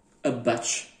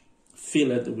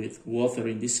filled with water,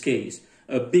 in this case,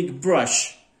 a big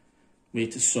brush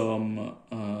with some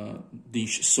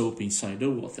dish soap inside the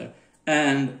water,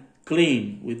 and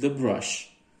clean with the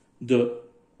brush the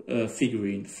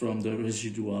figurine from the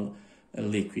residual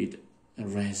liquid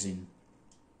resin.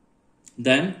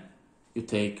 Then you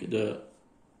take the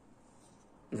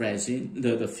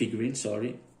figurine,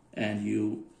 sorry, and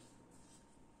you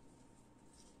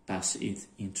pass it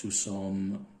into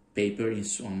some paper, in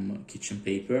some kitchen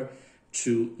paper,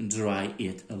 to dry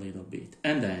it a little bit.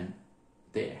 And then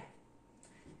there.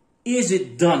 Is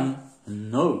it done?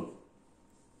 No.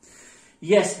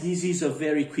 Yes, this is a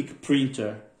very quick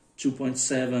printer,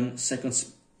 2.7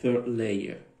 seconds per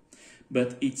layer,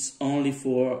 but it's only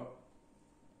for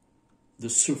the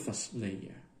surface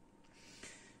layer.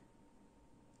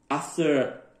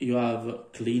 After you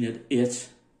have cleaned it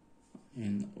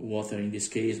in water, in this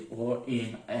case, or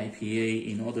in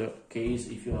IPA in other case,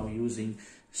 if you are using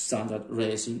standard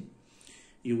resin,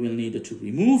 you will need to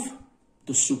remove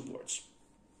the supports.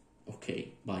 Okay,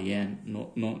 by hand.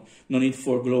 No need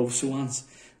for gloves once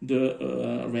the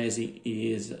resin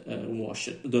is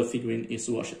washed, the figurine is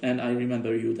washed. And I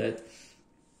remember you that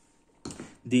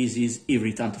this is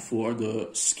irritant for the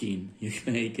skin. You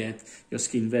may get your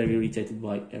skin very irritated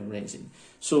by a resin.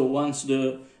 So once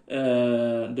the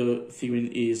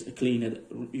figurine is cleaned,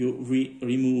 you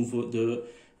remove the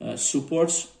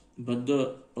supports, but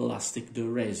the plastic, the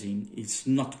resin, is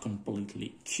not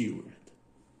completely cured.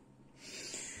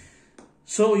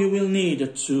 So you will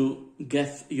need to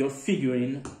get your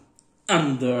figurine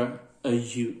under a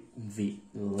UV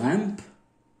lamp.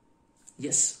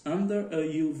 Yes, under a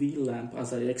UV lamp,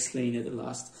 as I explained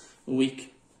last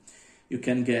week. You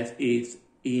can get it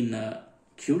in a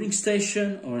curing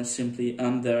station, or simply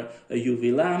under a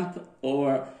UV lamp,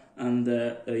 or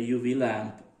under a UV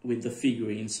lamp with the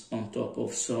figurines on top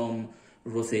of some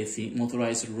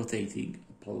motorized rotating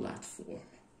platform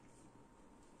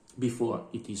before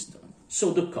it is done.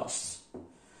 So the costs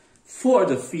for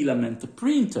the filament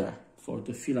printer, for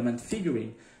the filament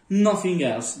figurine, nothing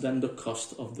else than the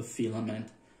cost of the filament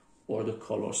or the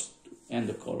colors and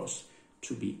the colors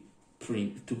to be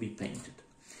painted.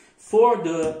 For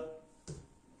the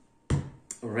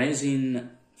resin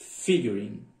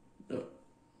figurine, the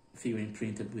figurine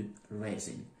printed with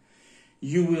resin,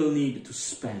 you will need to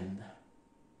spend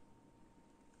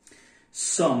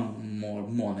some more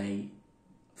money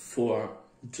for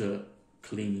the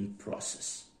cleaning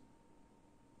process.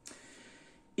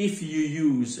 If you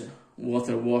use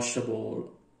water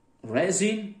washable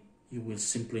resin, you will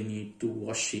simply need to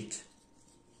wash it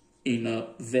in a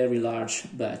very large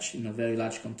batch, in a very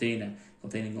large container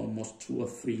containing almost 2 or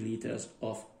 3 liters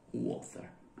of water.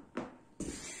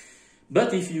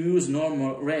 But if you use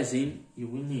normal resin, you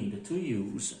will need to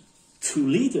use 2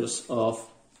 liters of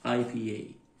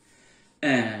IPA.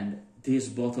 And this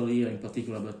bottle here in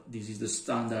particular, but this is the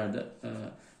standard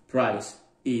price,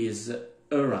 is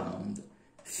around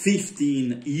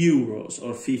 15 euros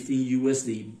or 15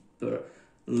 USD per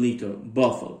liter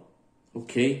bottle.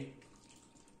 Okay?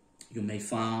 You may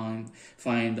find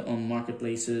on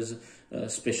marketplaces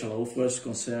special offers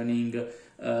concerning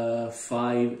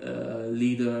 5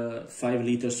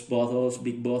 liters bottles,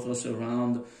 big bottles,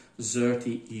 around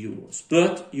 30 euros.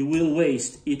 But you will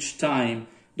waste each time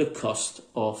the cost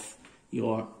of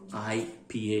your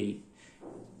IPA.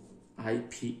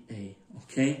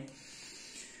 Okay?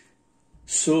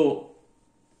 So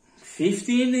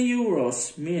 15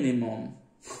 euros minimum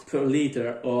per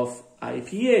liter of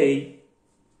IPA,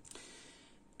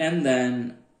 and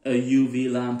then a UV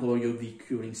lamp or UV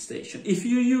curing station. If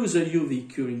you use a UV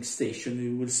curing station,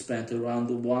 you will spend around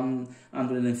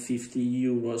 150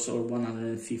 euros or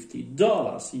 $150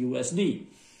 USD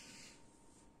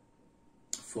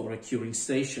for a curing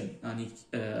station.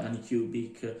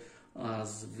 Anycubic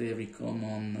has very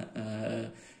common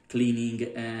cleaning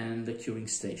and curing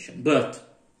station,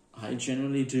 but I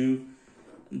generally do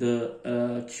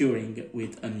the curing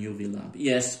with an UV lamp.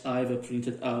 Yes, I've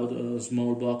printed out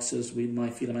small boxes with my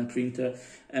filament printer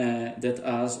that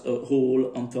has a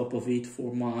hole on top of it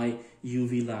for my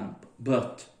UV lamp,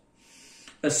 but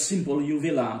a simple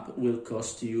UV lamp will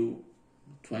cost you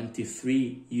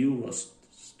 23 euros,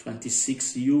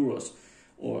 26 euros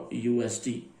or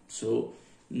USD. So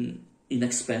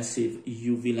inexpensive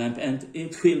UV lamp, and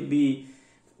it will be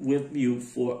with you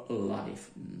for life.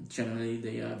 Generally,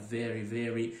 they are very,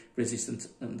 very resistant,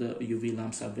 and the UV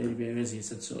lamps are very, very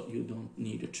resistant, so you don't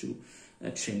need to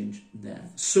change them.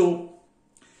 So,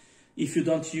 if you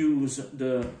don't use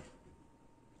the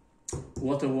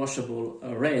water washable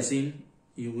resin,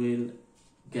 you will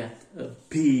get a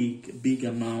big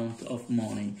amount of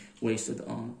money wasted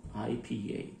on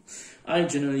IPA. I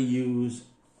generally use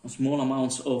small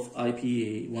amounts of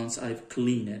IPA once I've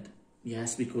cleaned it.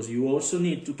 Yes, because you also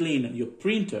need to clean your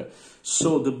printer.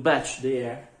 So the batch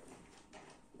there,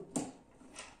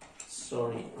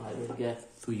 sorry, I will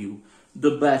get to you.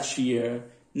 The batch here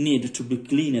need to be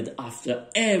cleaned after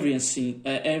every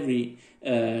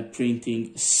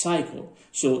printing cycle.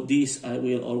 So this I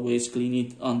will always clean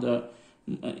it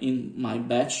in my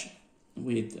batch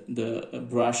with the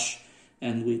brush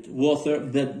and with water,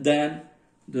 but then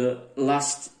the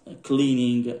last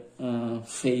cleaning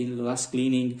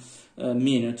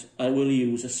minute, I will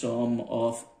use some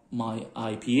of my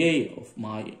IPA, of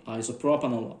my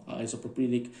isopropanol,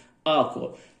 isopropylic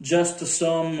alcohol, just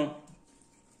some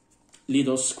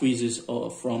little squeezes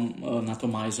from an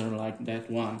atomizer like that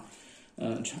one.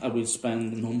 I will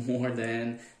spend no more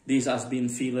than this has been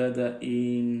filled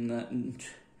in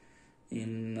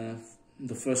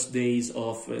the first days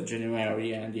of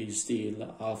January and is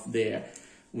still half there.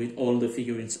 with all the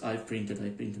figurines I've printed. I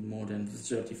printed more than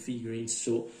 30 figurines,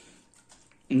 so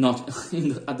not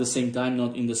at the same time,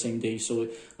 not in the same day. So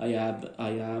I have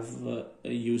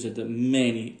used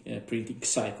many printing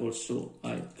cycles. So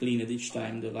I cleaned each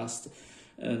time the last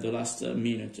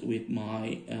minute with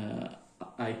my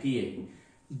IPA.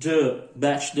 The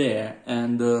batch there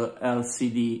and the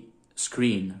LCD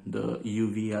screen, the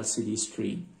UV LCD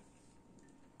screen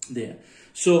there.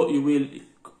 So you will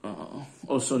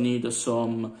also need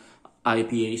some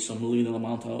IPA, some little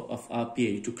amount of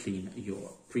IPA to clean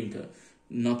your printer,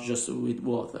 not just with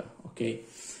water, okay?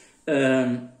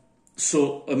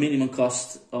 So a minimum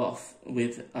cost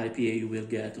with IPA you will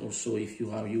get also if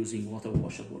you are using water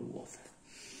washable water.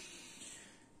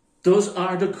 Those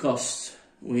are the costs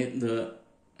with the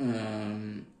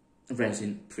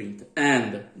resin printer.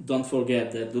 And don't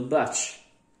forget that the batch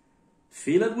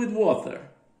filled with water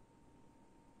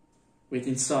with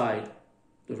inside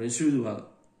the residual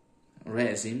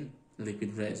resin,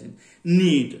 liquid resin,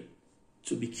 need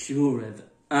to be cured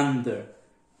under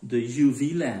the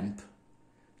UV lamp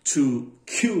to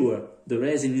cure the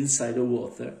resin inside the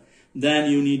water. Then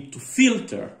you need to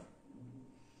filter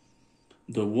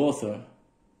the water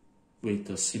with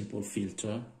a simple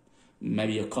filter.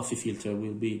 Maybe a coffee filter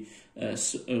will be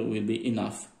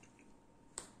enough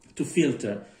to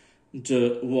filter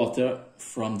the water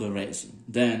from the resin.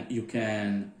 Then you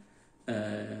can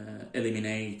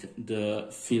eliminate the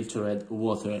filtered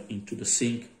water into the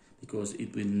sink, because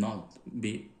it will not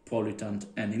be pollutant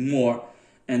anymore.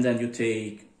 And then you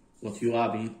take what you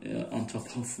have on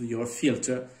top of your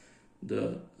filter,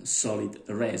 the solid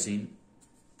resin,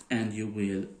 and you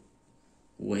will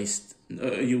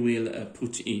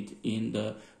put it in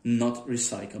the not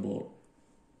recyclable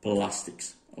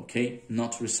plastics. Okay,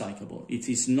 not recyclable. It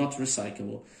is not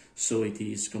recyclable, so it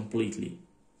is completely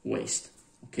waste.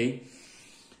 Okay,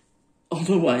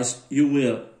 otherwise you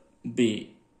will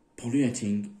be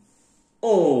polluting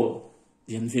all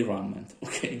the environment.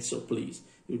 Okay, so please,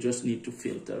 you just need to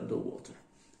filter the water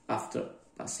after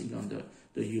passing under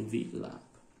the UV lamp.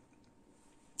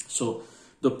 So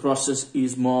the process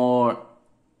is more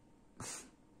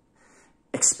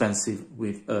expensive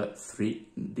with a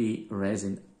 3D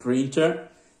resin printer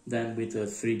than with a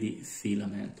 3D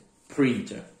filament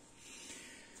printer.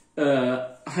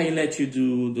 I let you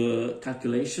do the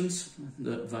calculations,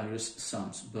 the various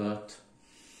sums, but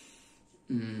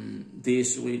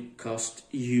this will cost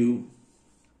you,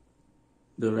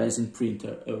 the resin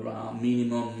printer, around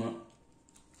minimum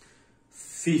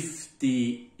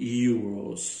 50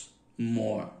 euros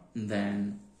more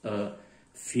than a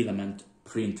filament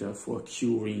printer for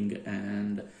curing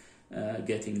and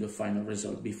getting the final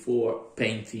result before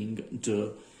painting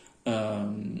the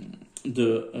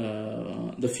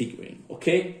figurine.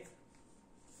 Okay,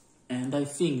 and I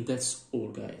think that's all,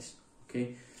 guys.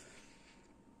 Okay,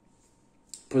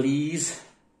 please,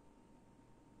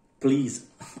 please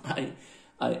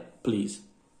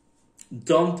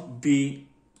don't be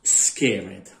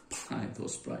scared by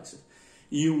those prices.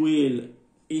 You will,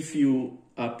 if you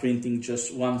are printing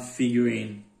just one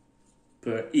figurine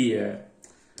per year,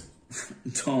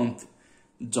 don't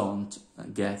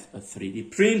get a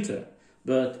 3D printer.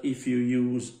 But if you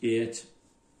use it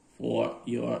for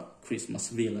your Christmas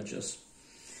villages,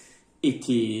 it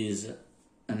is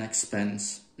an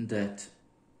expense that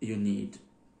you need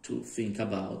to think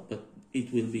about, but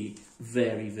it will be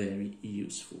very, very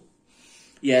useful.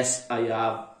 Yes, I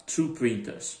have 2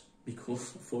 printers,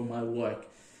 because for my work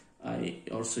I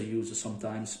also use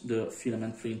sometimes the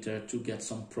filament printer to get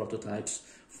some prototypes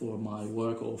for my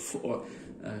work, or for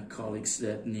colleagues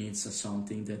that needs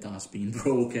something that has been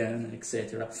broken,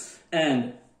 etc.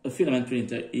 And a filament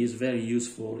printer is very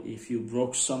useful if you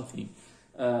broke something.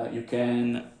 You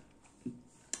can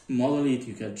model it,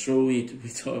 you can draw it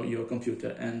with your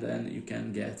computer, and then you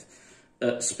can get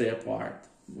a spare part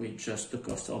with just the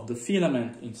cost of the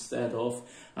filament, instead of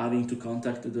having to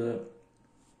contact the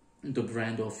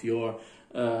brand of your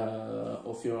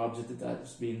object that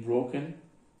has been broken,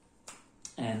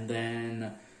 and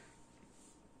then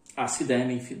ask them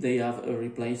if they have a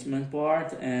replacement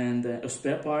part and a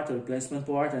spare part, a replacement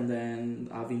part, and then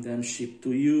having them shipped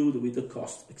to you with the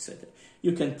cost, etc.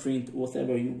 You can print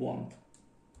whatever you want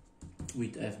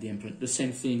with FDM print. The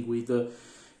same thing with the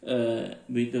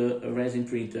resin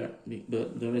printer.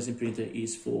 The resin printer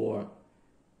is for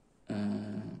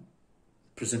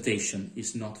presentation,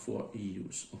 is not for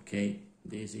use. Okay,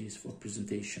 this is for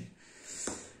presentation.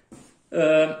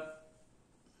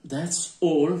 That's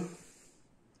all.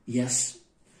 Yes,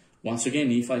 once again,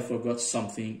 if I forgot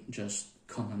something, just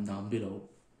comment down below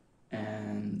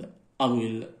and I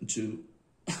will do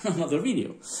another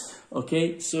video.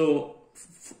 Okay, so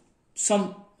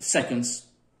some seconds,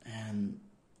 and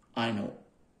I know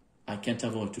I can't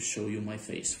avoid to show you my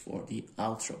face for the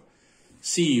outro.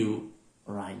 See you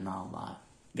right now,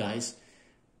 guys.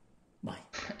 Bye.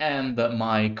 And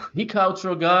my quick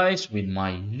outro, guys, with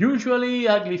my usually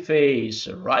ugly face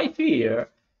right here,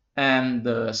 and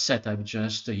the set I've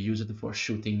just used for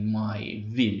shooting my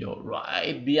video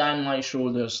right behind my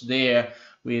shoulders there,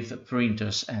 with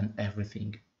printers and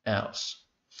everything else.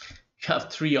 You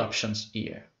have three options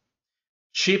here: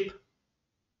 cheap,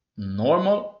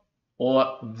 normal,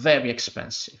 or very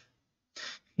expensive.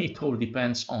 It all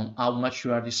depends on how much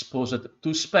you are disposed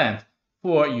to spend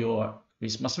for your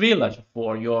Christmas village,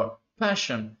 for your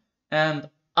passion, and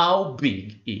how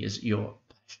big is your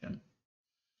passion.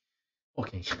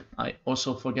 Okay, I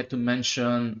also forget to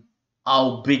mention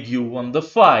how big you want the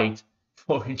fight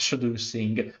for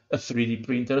introducing a 3D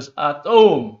printers at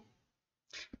home.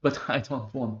 But I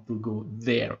don't want to go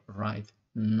there right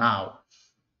now.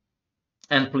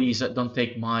 And please don't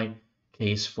take my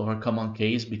case for a common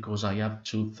case, because I have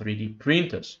two 3D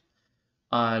printers.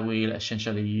 I will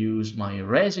essentially use my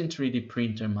resin 3D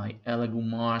printer, my Elegoo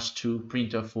Mars 2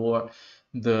 printer for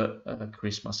the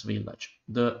Christmas village.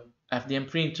 The FDM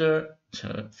printer,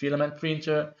 the filament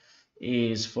printer,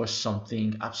 is for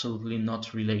something absolutely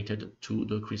not related to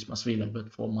the Christmas village,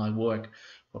 but for my work,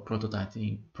 for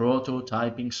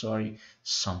prototyping, sorry,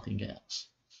 something else.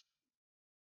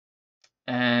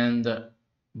 And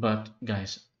but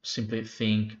guys, simply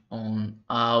think on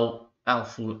how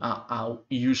helpful, how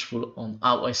useful, on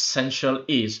how essential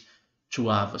is to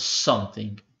have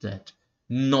something that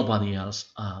nobody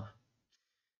else have.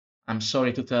 I'm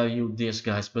sorry to tell you this,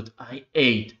 guys, but I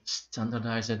hate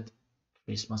standardized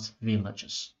Christmas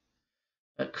villages.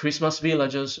 Christmas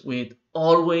villages with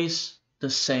always the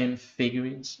same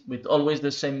figurines, with always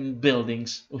the same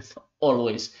buildings, with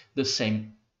always the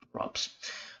same props.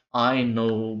 I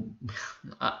know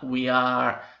we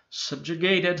are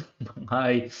subjugated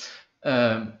by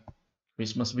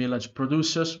Christmas village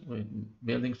producers,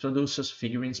 building producers,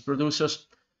 figurines producers,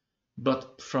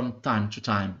 but from time to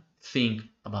time, think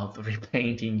about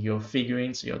repainting your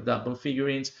figurines, your double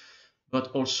figurines, but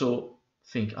also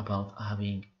think about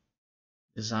having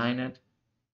designed,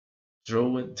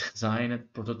 drawn, designed,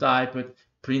 prototyped,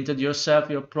 printed yourself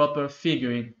your proper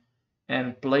figurine,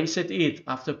 and placed it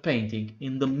after painting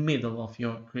in the middle of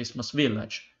your Christmas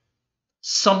village.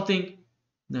 Something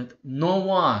that no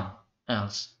one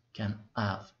else can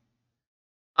have.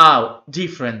 How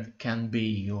different can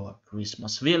be your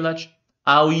Christmas village?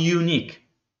 How unique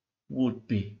would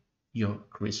be your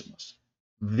Christmas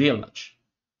village?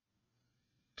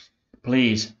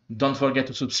 Please don't forget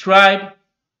to subscribe,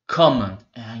 comment,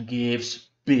 and give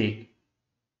big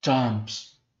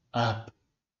thumbs up.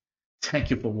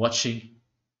 Thank you for watching.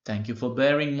 Thank you for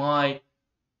bearing my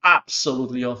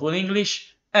absolutely awful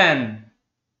English, and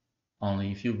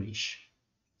only if you wish.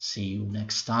 See you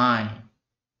next time.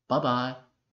 Bye bye.